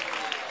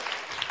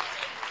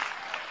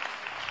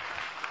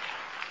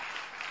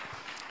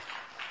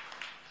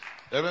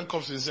 Everyone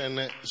comes to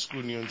say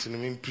school new until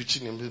me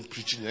preaching.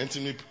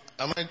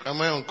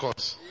 Am I on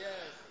course? Yes.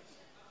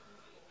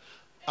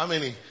 How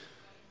many?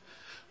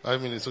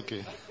 5 minutes,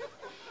 okay.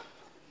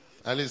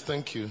 At least,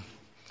 thank you.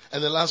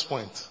 And the last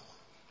point.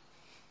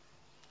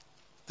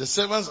 The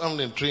Servants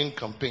Armed and Trained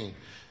campaign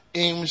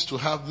aims to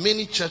have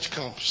many church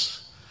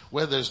camps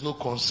where there is no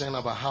concern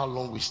about how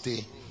long we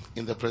stay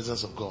in the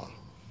presence of God.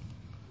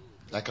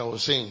 Like I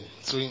was saying,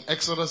 so in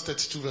Exodus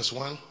 32 verse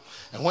 1,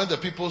 and when the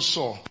people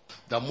saw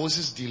that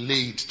Moses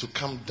delayed to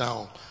come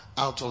down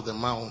out of the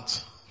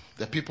mount,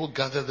 the people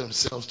gathered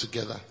themselves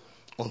together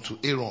unto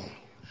Aaron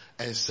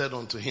and said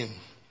unto him,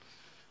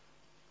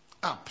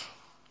 up,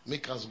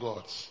 make us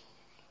gods,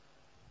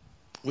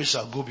 which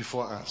shall go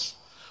before us.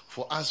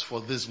 For as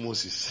for this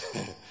Moses,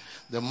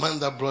 the man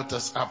that brought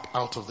us up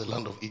out of the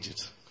land of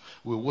Egypt,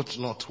 we wot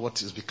not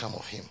what is become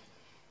of him.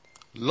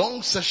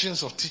 Long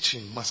sessions of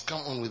teaching must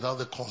come on without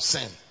the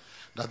concern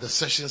that the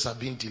sessions are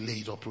being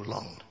delayed or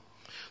prolonged.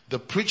 The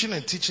preaching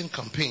and teaching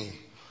campaign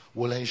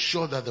will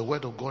ensure that the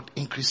word of God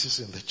increases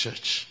in the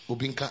church.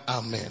 Ubinka,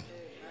 amen. Amen.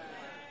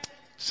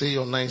 Say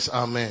your nice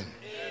amen. Amen.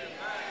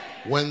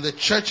 When the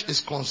church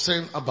is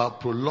concerned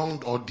about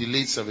prolonged or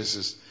delayed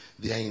services,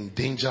 they are in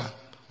danger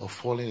of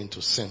falling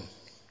into sin,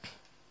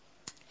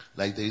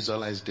 like the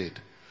Israelites did.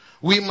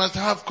 We must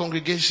have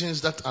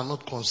congregations that are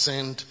not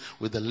concerned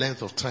with the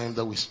length of time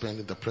that we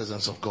spend in the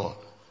presence of God.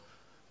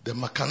 The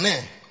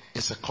Makane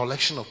It's a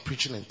collection of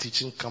preaching and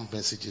teaching camp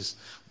messages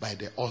by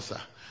the author.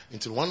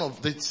 Until one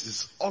of this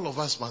is all of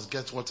us must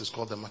get what is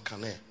called the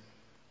Makane.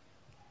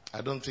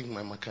 I don't think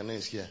my Makane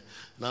is here.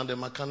 Now the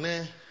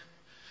Makane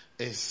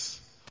is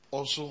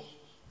also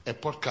a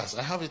podcast.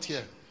 I have it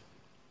here.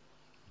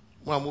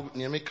 This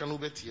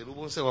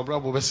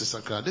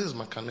is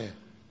Makane.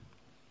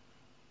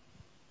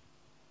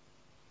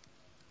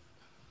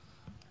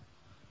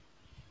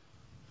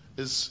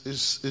 You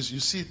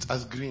see it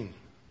as green.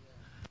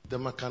 The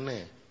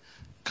Makane.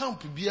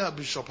 Camp Bia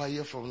Bishop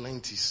here from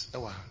 90s.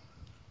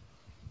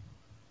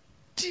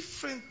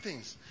 Different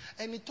things.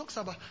 And he talks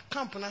about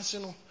Camp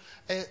National.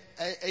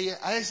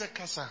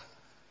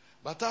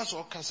 But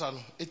also Kasano.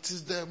 It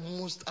is the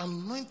most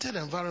anointed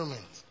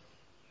environment.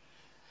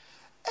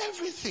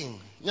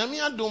 Everything. Nyami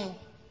Adom.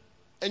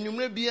 And you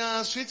may be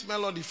a sweet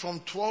melody from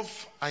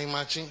 12 I'm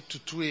matching to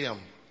 2 a.m.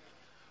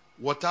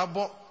 What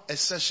about a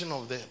session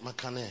of the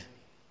Makane?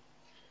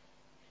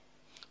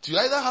 You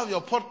either have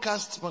your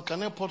podcast,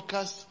 Makane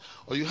podcast,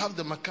 or you have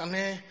the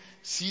Makane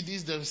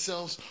CDs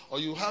themselves, or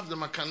you have the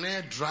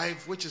Makane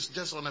drive, which is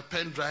just on a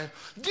pen drive.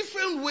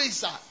 Different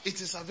ways it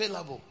is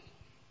available.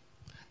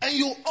 And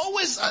you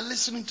always are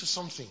listening to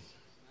something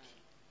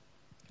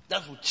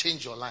that will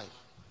change your life.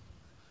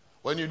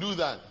 When you do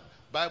that,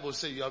 Bible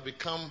says you have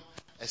become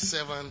a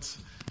servant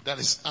that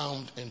is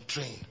armed and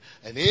trained.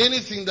 And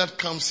anything that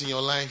comes in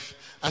your life,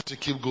 as you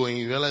keep going,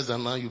 you realize that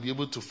now you'll be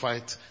able to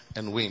fight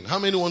and win. How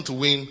many want to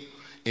win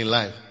in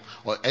life?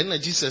 Or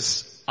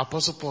Jesus,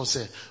 Apostle Paul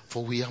said,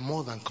 for we are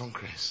more than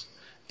conquerors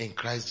in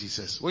Christ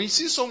Jesus. When you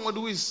see someone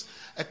who is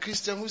a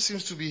Christian who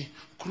seems to be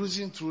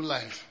cruising through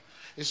life,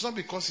 it's not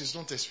because he's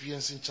not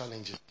experiencing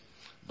challenges,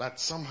 but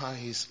somehow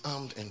he's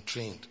armed and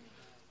trained.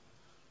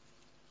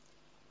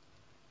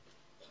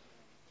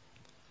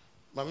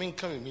 But me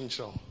come in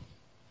show.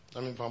 I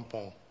mean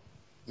pampon.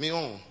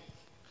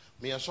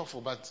 Me a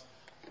suffer, but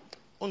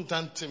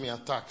untante me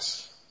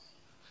attacks.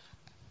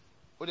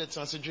 What the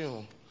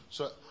translation?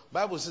 So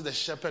Bible says the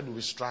shepherd will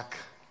be struck.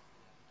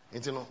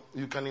 And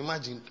you can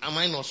imagine, am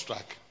I not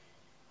struck?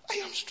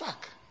 I am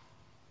struck.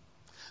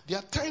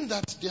 There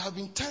have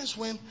been times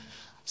when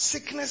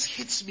sickness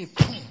hits me.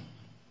 Boom.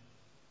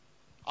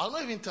 I'll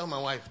not even tell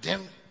my wife.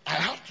 Then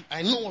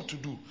I know what to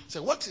do. Say,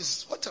 what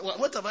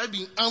have I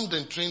been armed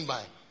and trained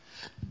by?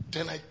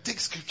 Then I take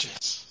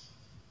scriptures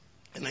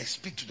and I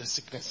speak to the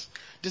sickness.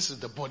 This is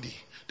the body,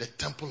 the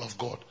temple of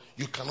God.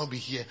 You cannot be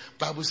here.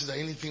 Bible says that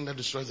anything that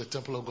destroys the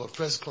temple of God.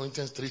 1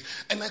 Corinthians 3.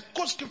 And I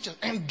quote scriptures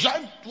and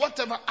drive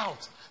whatever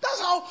out.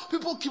 That's how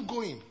people keep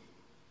going.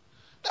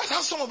 That's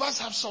how some of us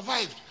have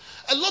survived.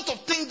 A lot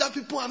of things that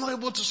people are not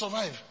able to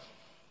survive.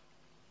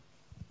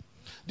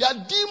 There are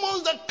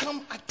demons that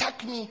come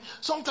attack me.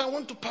 Sometimes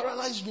want to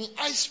paralyze me.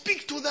 I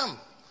speak to them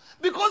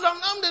because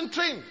I'm armed and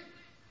trained.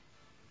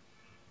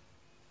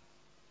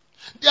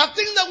 There are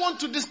things that want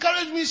to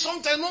discourage me,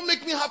 sometimes not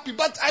make me happy,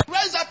 but I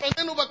rise up and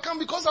then overcome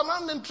because I'm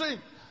armed and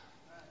trained.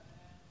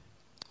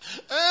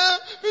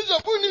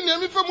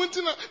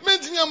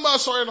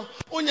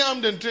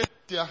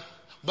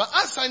 But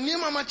as I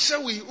name my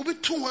chawi, will be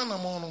 200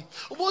 mono.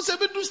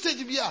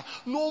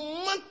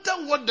 No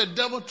matter what the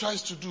devil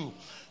tries to do,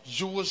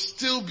 you will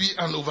still be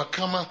an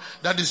overcomer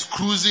that is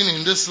cruising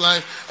in this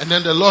life. And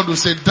then the Lord will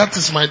say, that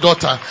is my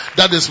daughter.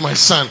 That is my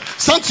son.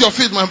 Stand to your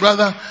feet, my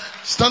brother.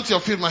 Stand to your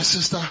feet, my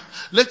sister.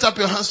 Lift up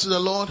your hands to the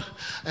Lord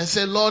and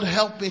say, Lord,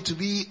 help me to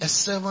be a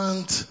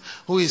servant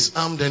who is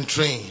armed and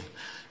trained.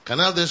 Can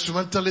I have the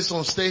instrumentalists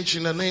on stage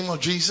in the name of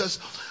Jesus?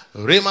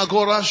 Lift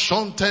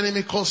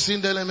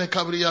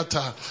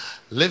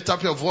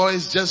up your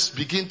voice. Just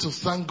begin to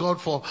thank God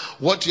for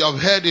what you have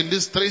heard in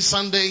these 3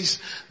 Sundays.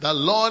 The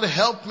Lord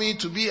help me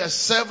to be a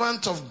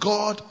servant of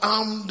God,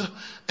 armed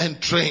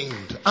and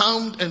trained.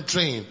 Armed and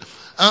trained.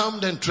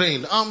 Armed and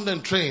trained. Armed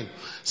and trained.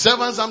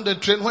 Servants armed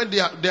and trained, when they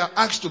are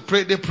asked to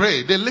pray, they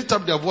pray. They lift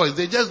up their voice.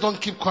 They just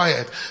don't keep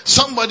quiet.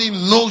 Somebody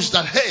knows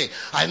that, hey,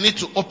 I need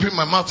to open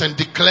my mouth and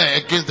declare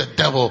against the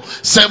devil.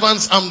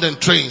 Servants armed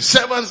and trained.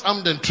 Servants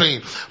armed and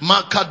trained.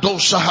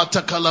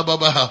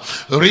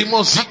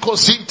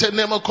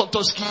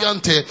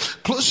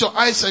 Close your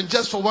eyes and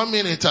just for 1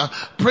 minute,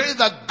 pray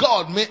that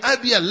God, may I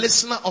be a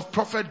listener of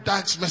Prophet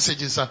Dark's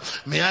messages.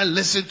 May I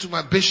listen to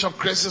my Bishop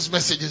Chris's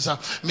messages.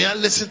 May I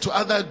listen to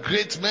other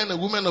great men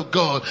and women of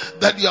God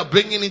that you are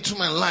bringing into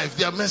my life,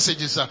 their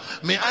messages.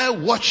 May I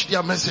watch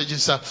their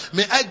messages.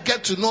 May I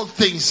get to know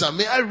things.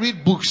 May I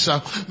read books.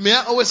 May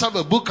I always have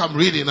a book I'm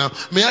reading.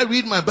 May I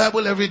read my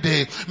Bible every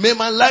day. May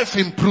my life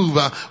improve.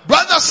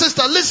 Brother,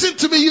 sister, listen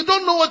to me. You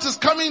don't know what is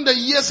coming in the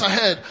years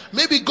ahead.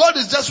 Maybe God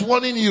is just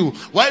warning you.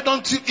 Why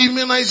don't you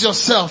immunize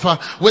yourself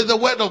with the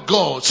word of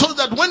God so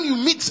that when you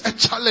meet a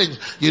challenge,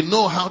 you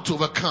know how to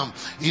overcome.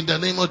 In the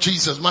name of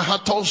Jesus.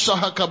 Mahatosha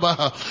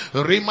hakabaha.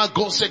 Rima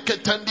gose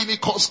ketandini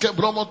koske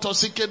bromoto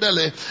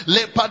sikedele.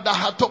 Lepada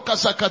hatoka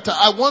sakata.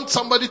 I want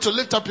somebody to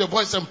lift up your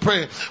voice and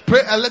pray.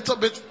 Pray a little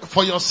bit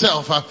for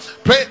yourself.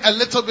 Pray a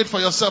little bit for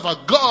yourself.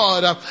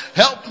 God,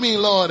 help me,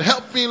 Lord.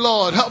 Help me,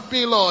 Lord. Help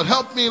me, Lord.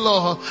 Help me,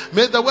 Lord.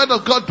 May the word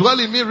of God dwell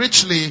in me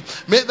richly.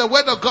 May the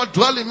word of God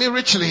dwell in me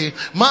richly.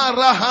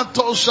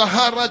 Marahato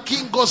Sahara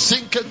Kingo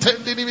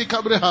Sinketendini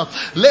Mikabreha.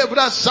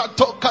 Lebra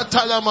Sato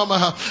Katala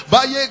Mama.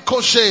 Baye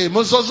Koshe.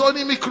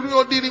 Mozozoni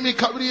Mikrio Dini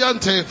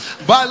Mikabriante.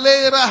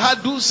 Balera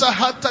Hadusa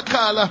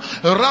Hatakala.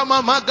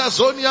 Rama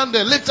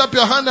Magazoniande. Lift up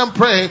your hand and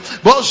pray.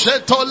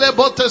 Bosheto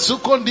Lebote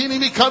Sukondini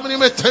Mikamri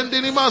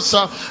Metendini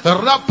Masa.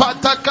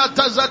 Rapata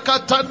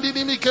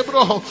Katazakatandini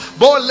Mikebroho.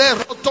 Bole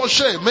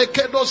Rotoshe.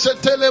 Mekedo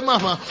Setele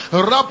Mama.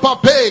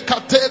 Rapape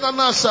Katena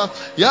Nasa.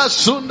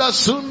 Yasunda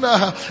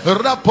Sunda.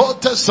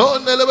 Rapote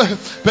Sonele.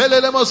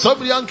 Pelelemo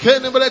Sobrian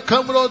Kenebre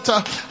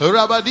Kamrota.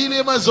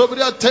 Rabadili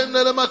Mazobria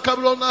Tenele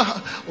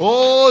Makabrona.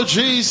 Oh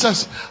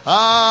Jesus.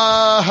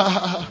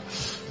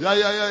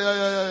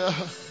 Yeah.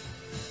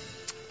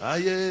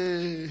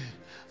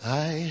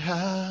 I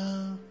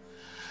have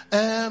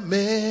a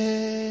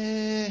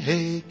maker.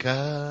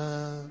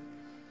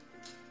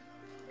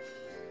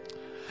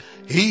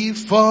 He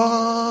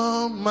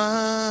formed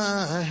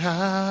my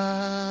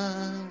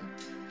hand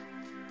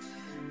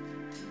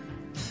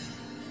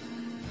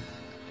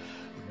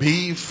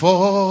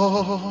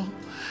before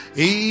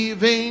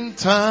even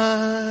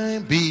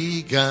time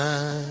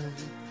began.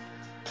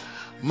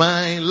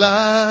 My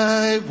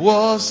life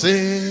was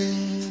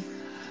in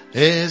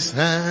His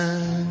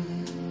hand.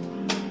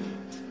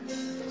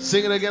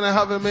 Sing it again. I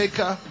have a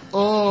maker.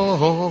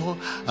 Oh,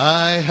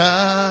 I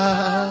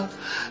have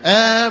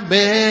a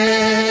maker.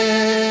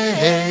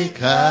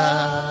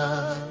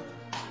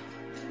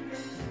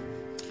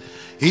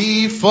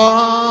 He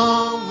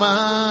formed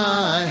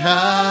my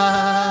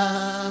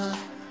hand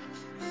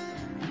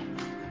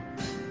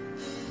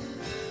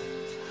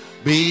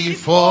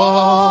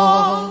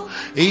before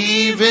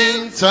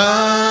even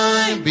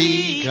time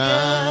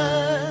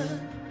began.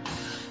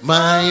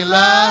 My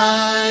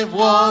life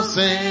was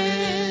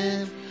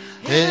in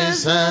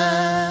His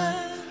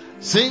hand.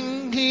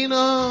 Sing, He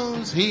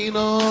knows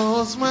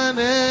my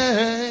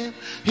name.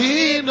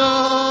 He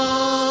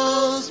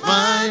knows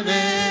my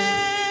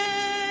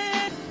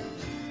name.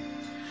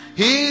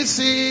 He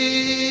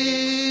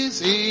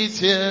sees each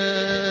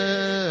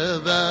tear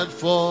that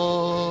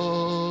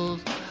falls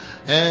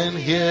and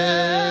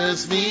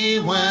hears me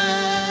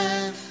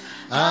when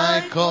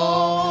I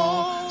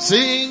call.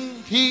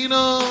 Sing, He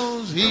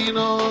knows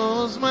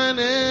my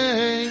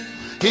name.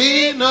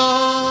 He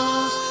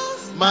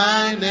knows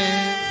my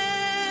name.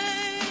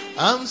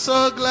 I'm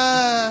so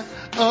glad.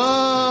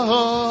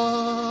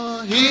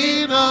 Oh,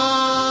 He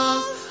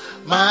knows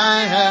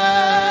my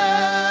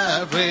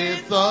every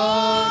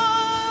thought.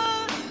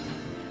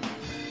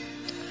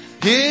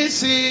 He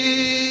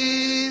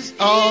sees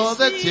all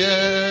the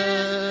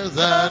tears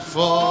that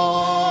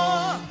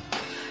fall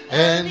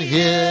and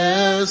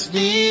hears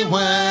me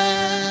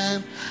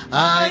when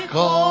I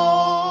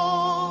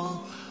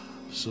call.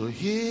 So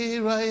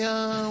here I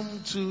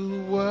am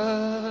to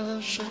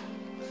worship.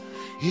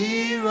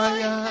 Here I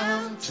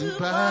am to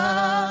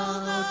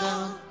bow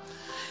down.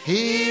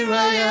 Here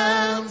I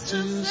am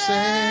to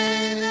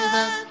say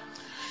that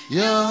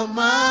You're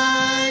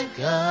my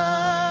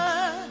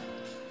God.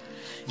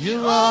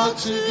 You're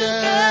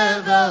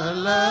altogether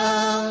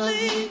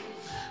lovely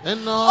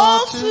and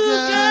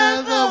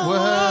altogether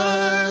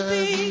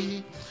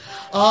worthy,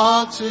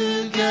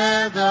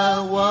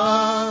 altogether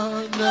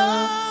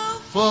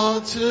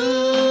wonderful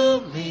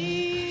to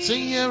me.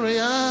 Sing, here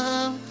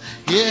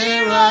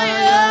I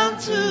am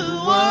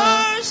to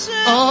worship.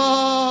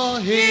 Oh,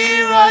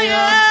 here I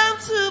am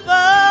to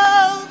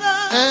bow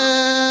down.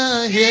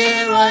 And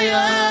here I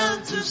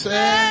am to say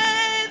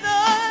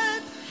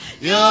that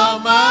You're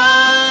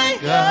my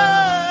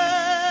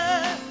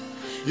God.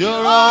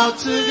 You're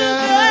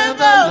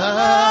altogether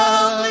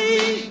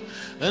lovely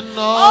and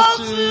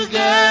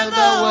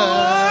altogether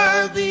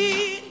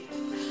worthy,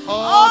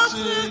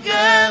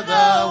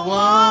 altogether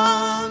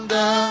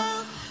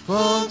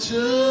wonderful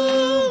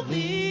to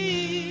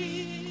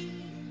me.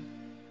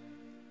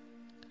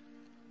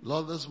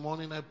 Lord, this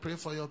morning I pray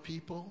for Your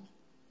people.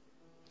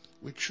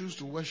 We choose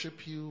to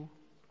worship You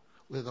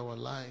with our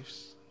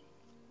lives.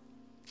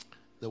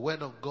 The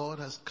word of God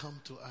has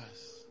come to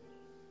us.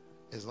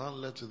 It's not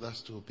left with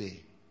us to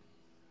obey.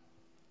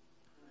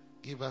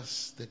 Give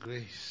us the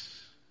grace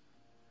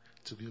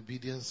to be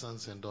obedient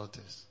sons and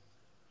daughters.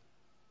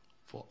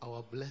 For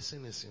our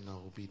blessing is in our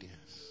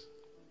obedience.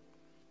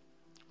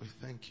 We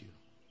thank You.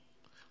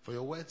 For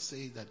Your word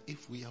says that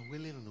if we are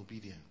willing and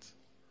obedient,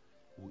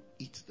 we'll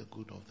eat the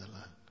good of the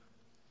land.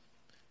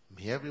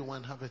 May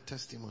everyone have a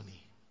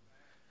testimony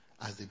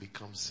as they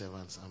become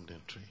servants armed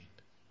and trained.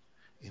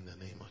 In the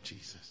name of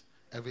Jesus.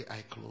 Every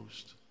eye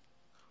closed.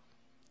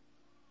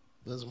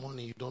 This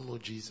morning you don't know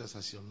Jesus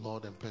as your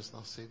Lord and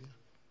personal Savior.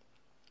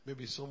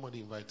 Maybe somebody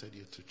invited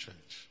you to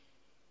church,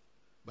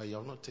 but you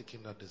have not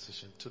taken that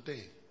decision.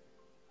 Today,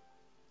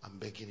 I'm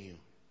begging you,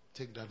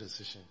 take that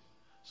decision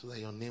so that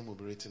your name will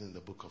be written in the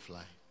book of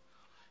life.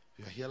 If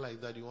you are here like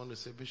that, you want to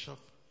say, Bishop,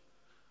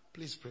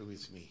 please pray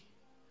with me.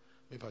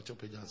 God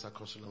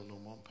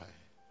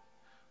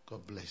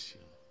bless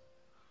you.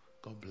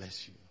 God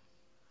bless you.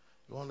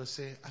 You want to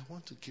say, I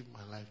want to give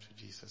my life to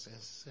Jesus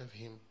and serve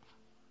Him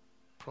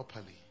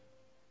properly.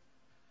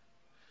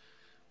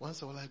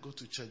 Once in a while I go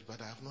to church,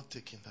 but I have not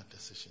taken that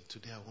decision.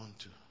 Today I want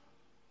to.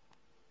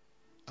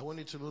 I want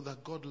you to know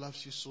that God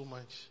loves you so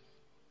much,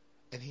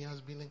 and He has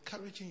been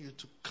encouraging you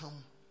to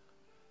come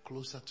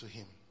closer to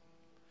Him.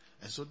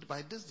 And so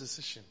by this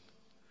decision,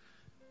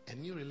 a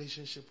new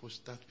relationship will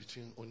start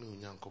between Onu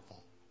and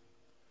Nyankopon,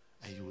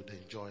 and you would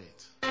enjoy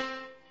it.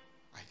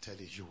 I tell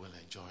you, you will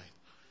enjoy it.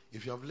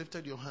 If you have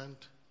lifted your hand,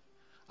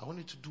 I want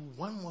you to do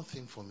one more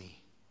thing for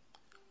me.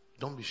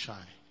 Don't be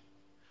shy.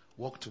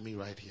 Walk to me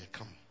right here.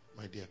 Come,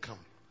 my dear, come.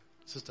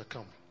 Sister,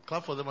 come.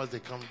 Clap for them as they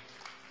come.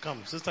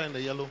 Come. Sister in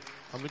the yellow,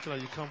 I'm looking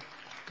at you. Come.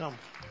 Come.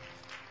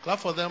 Clap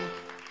for them.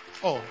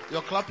 Oh,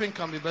 your clapping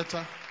can be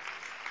better.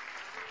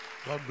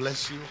 God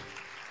bless you.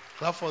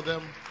 Clap for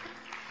them.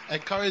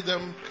 Encourage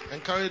them.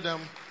 Encourage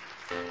them.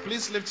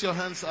 Please lift your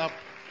hands up.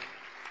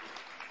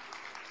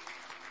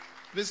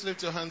 Please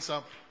lift your hands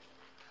up.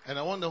 And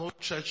I want the whole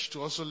church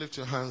to also lift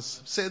your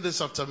hands. Say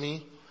this after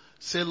me.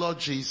 Say, Lord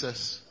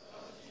Jesus,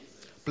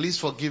 please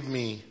forgive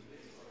me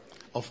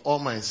of all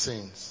my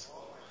sins.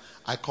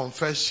 I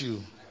confess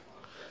you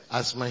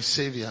as my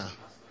Savior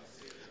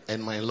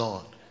and my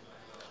Lord.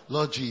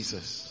 Lord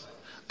Jesus,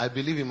 I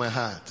believe in my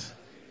heart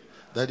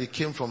that you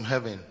came from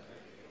heaven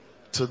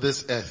to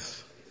this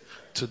earth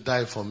to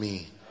die for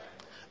me.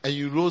 And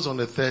you rose on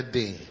the third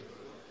day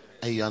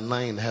and you are now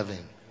in heaven.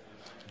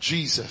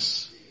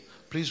 Jesus,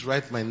 please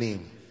write my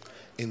name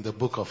in the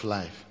book of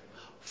life.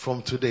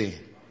 From today,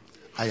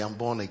 I am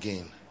born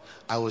again.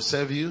 I will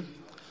serve you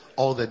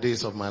all the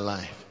days of my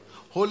life.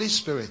 Holy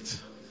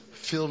Spirit,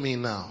 fill me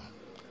now.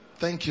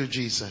 Thank you,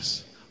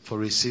 Jesus, for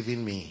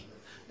receiving me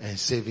and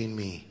saving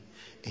me.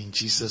 In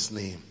Jesus'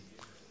 name,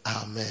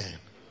 amen.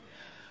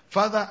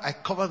 Father, I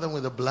cover them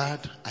with the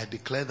blood. I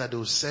declare that they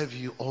will serve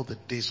you all the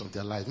days of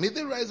their life. May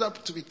they rise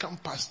up to become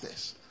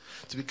pastors,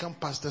 to become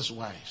pastors'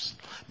 wives.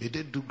 May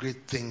they do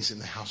great things in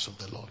the house of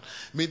the Lord.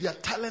 May their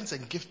talents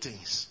and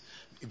giftings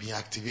be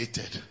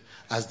activated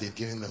as they've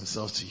given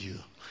themselves to you.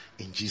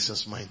 In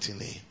Jesus' mighty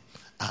name.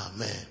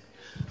 Amen.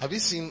 Have you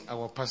seen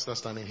our pastor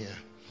standing here?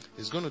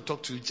 He's going to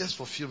talk to you just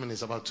for a few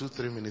minutes, about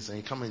 2-3 minutes, and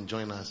you come and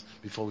join us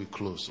before we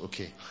close.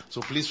 Okay.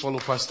 So please follow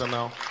Pastor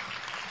now.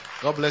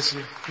 God bless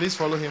you. Please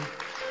follow him.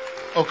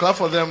 Oh, clap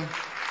for them.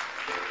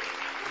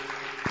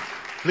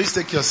 Please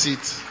take your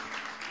seat.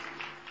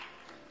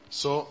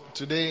 So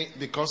today,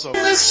 because of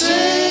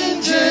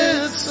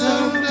changes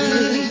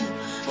someday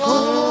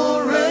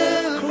for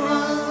a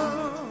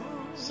crown.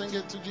 Sing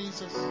it to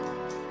Jesus.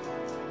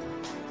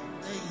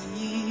 A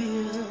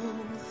hill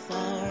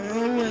far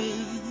away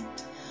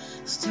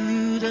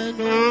stood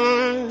an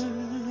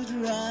old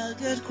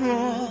rugged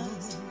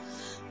cross,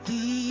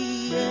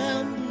 the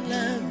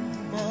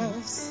emblem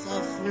of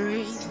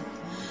suffering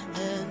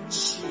and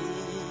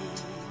shame.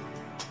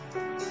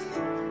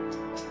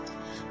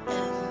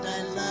 And I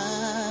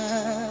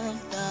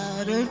laughed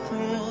at a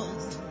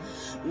cross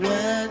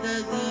where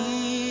the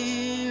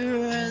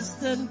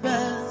dearest and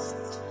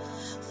best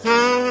for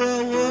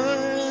a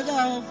world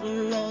of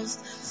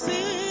lost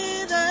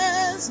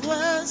sinners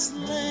were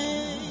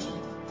slain.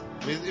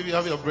 Please, if you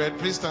have your bread,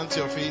 please stand to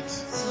your feet.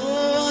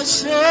 So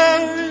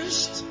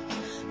cherished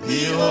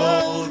the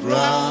old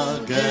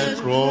rugged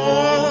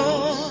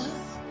cross,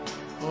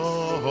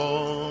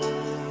 Oh,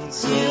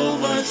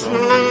 silver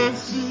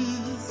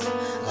trophies,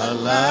 at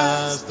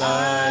last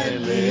I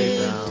lay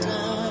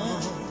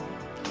down.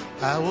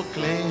 I will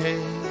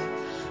cling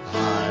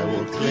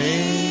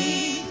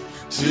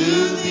to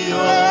the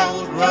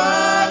old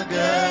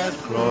rugged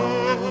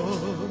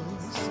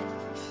cross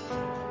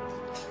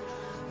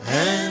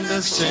and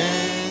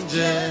exchange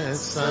it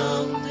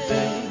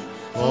someday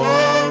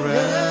for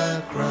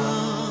a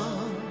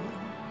crown.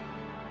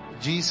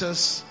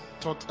 Jesus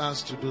taught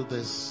us to do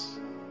this.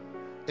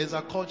 It's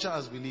our culture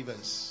as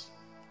believers.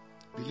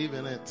 Believe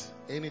in it.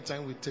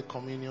 Anytime we take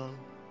communion,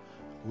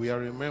 we are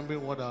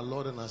remembering what our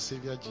Lord and our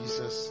Savior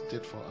Jesus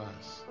did for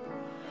us.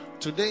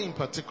 Today in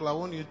particular, I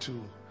want you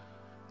to,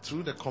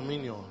 through the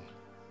communion,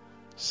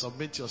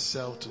 submit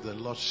yourself to the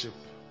Lordship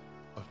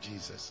of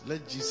Jesus.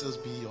 Let Jesus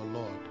be your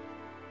Lord,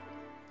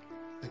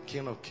 the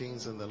King of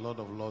Kings and the Lord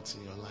of Lords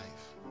in your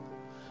life.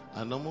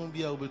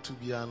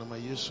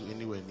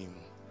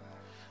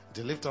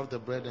 To lift up the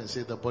bread and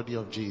say the body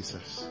of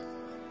Jesus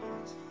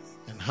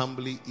and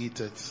humbly eat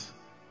it,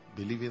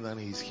 believing that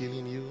He's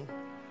healing you,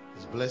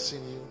 He's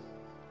blessing you.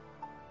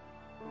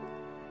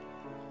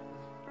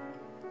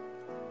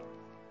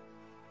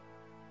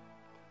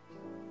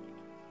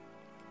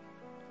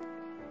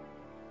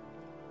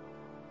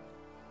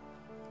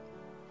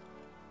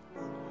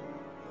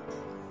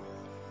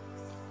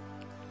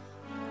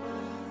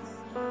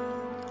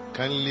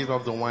 Kindly leave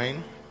up the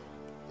wine.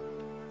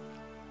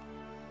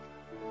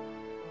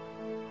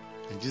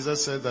 And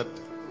Jesus said that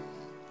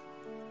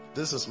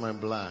This is my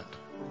blood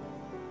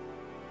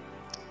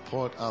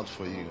poured out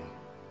for you.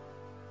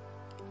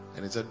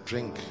 And it said,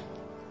 drink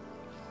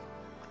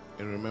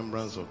in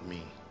remembrance of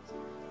me.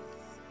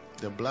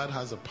 The blood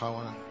has the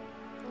power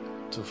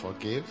to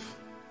forgive,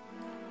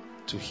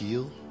 to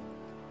heal,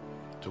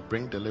 to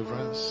bring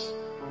deliverance.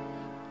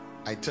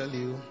 I tell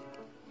you,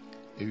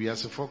 if you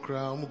ask for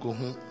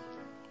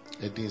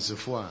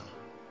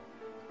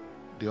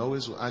they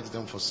always will ask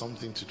them for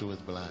something to do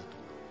with blood.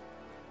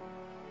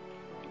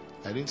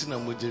 I didn't know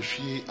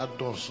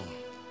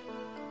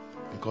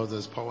because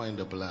there's power in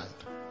the blood.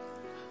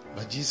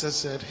 But Jesus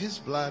said his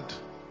blood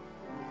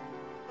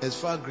is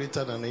far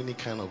greater than any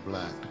kind of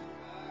blood.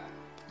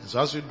 And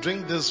so as we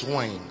drink this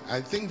wine,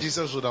 I think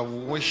Jesus would have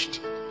wished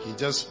he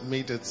just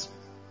made it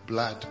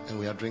blood and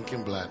we are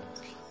drinking blood.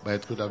 But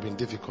it could have been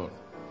difficult.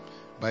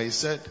 But he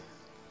said,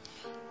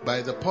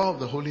 by the power of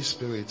the Holy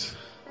Spirit,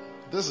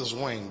 this is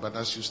wine, but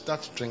as you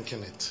start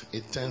drinking it,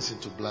 it turns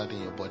into blood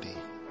in your body.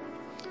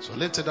 So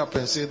lift it up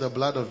and say the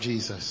blood of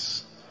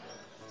Jesus.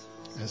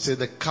 And say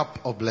the cup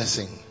of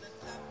blessing.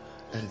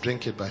 And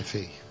drink it by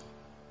faith.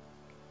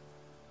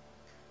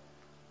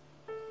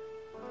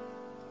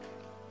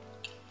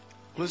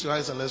 Close your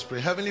eyes and let's pray.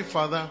 Heavenly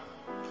Father,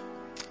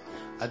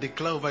 I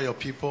declare over your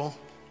people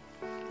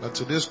that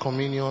today's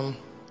communion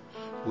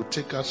will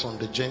take us on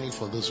the journey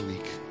for this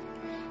week.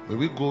 May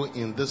we go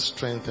in this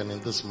strength and in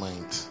this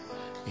mind.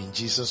 In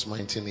Jesus'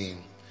 mighty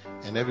name.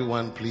 And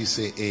everyone please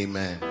say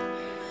amen.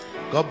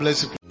 God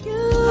bless you.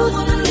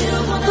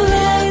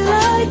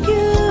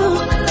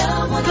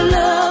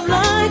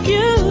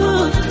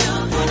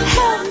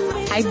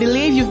 I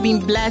believe you've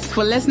been blessed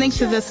for listening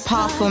to this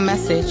powerful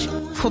message.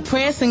 For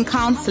prayers and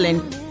counseling,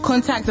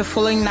 contact the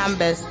following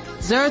numbers: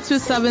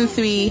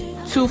 0273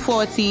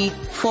 240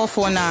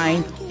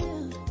 449,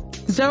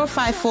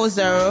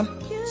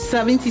 0540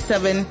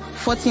 77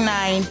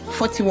 49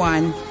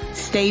 41.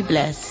 Stay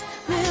blessed.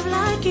 Live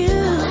like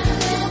you.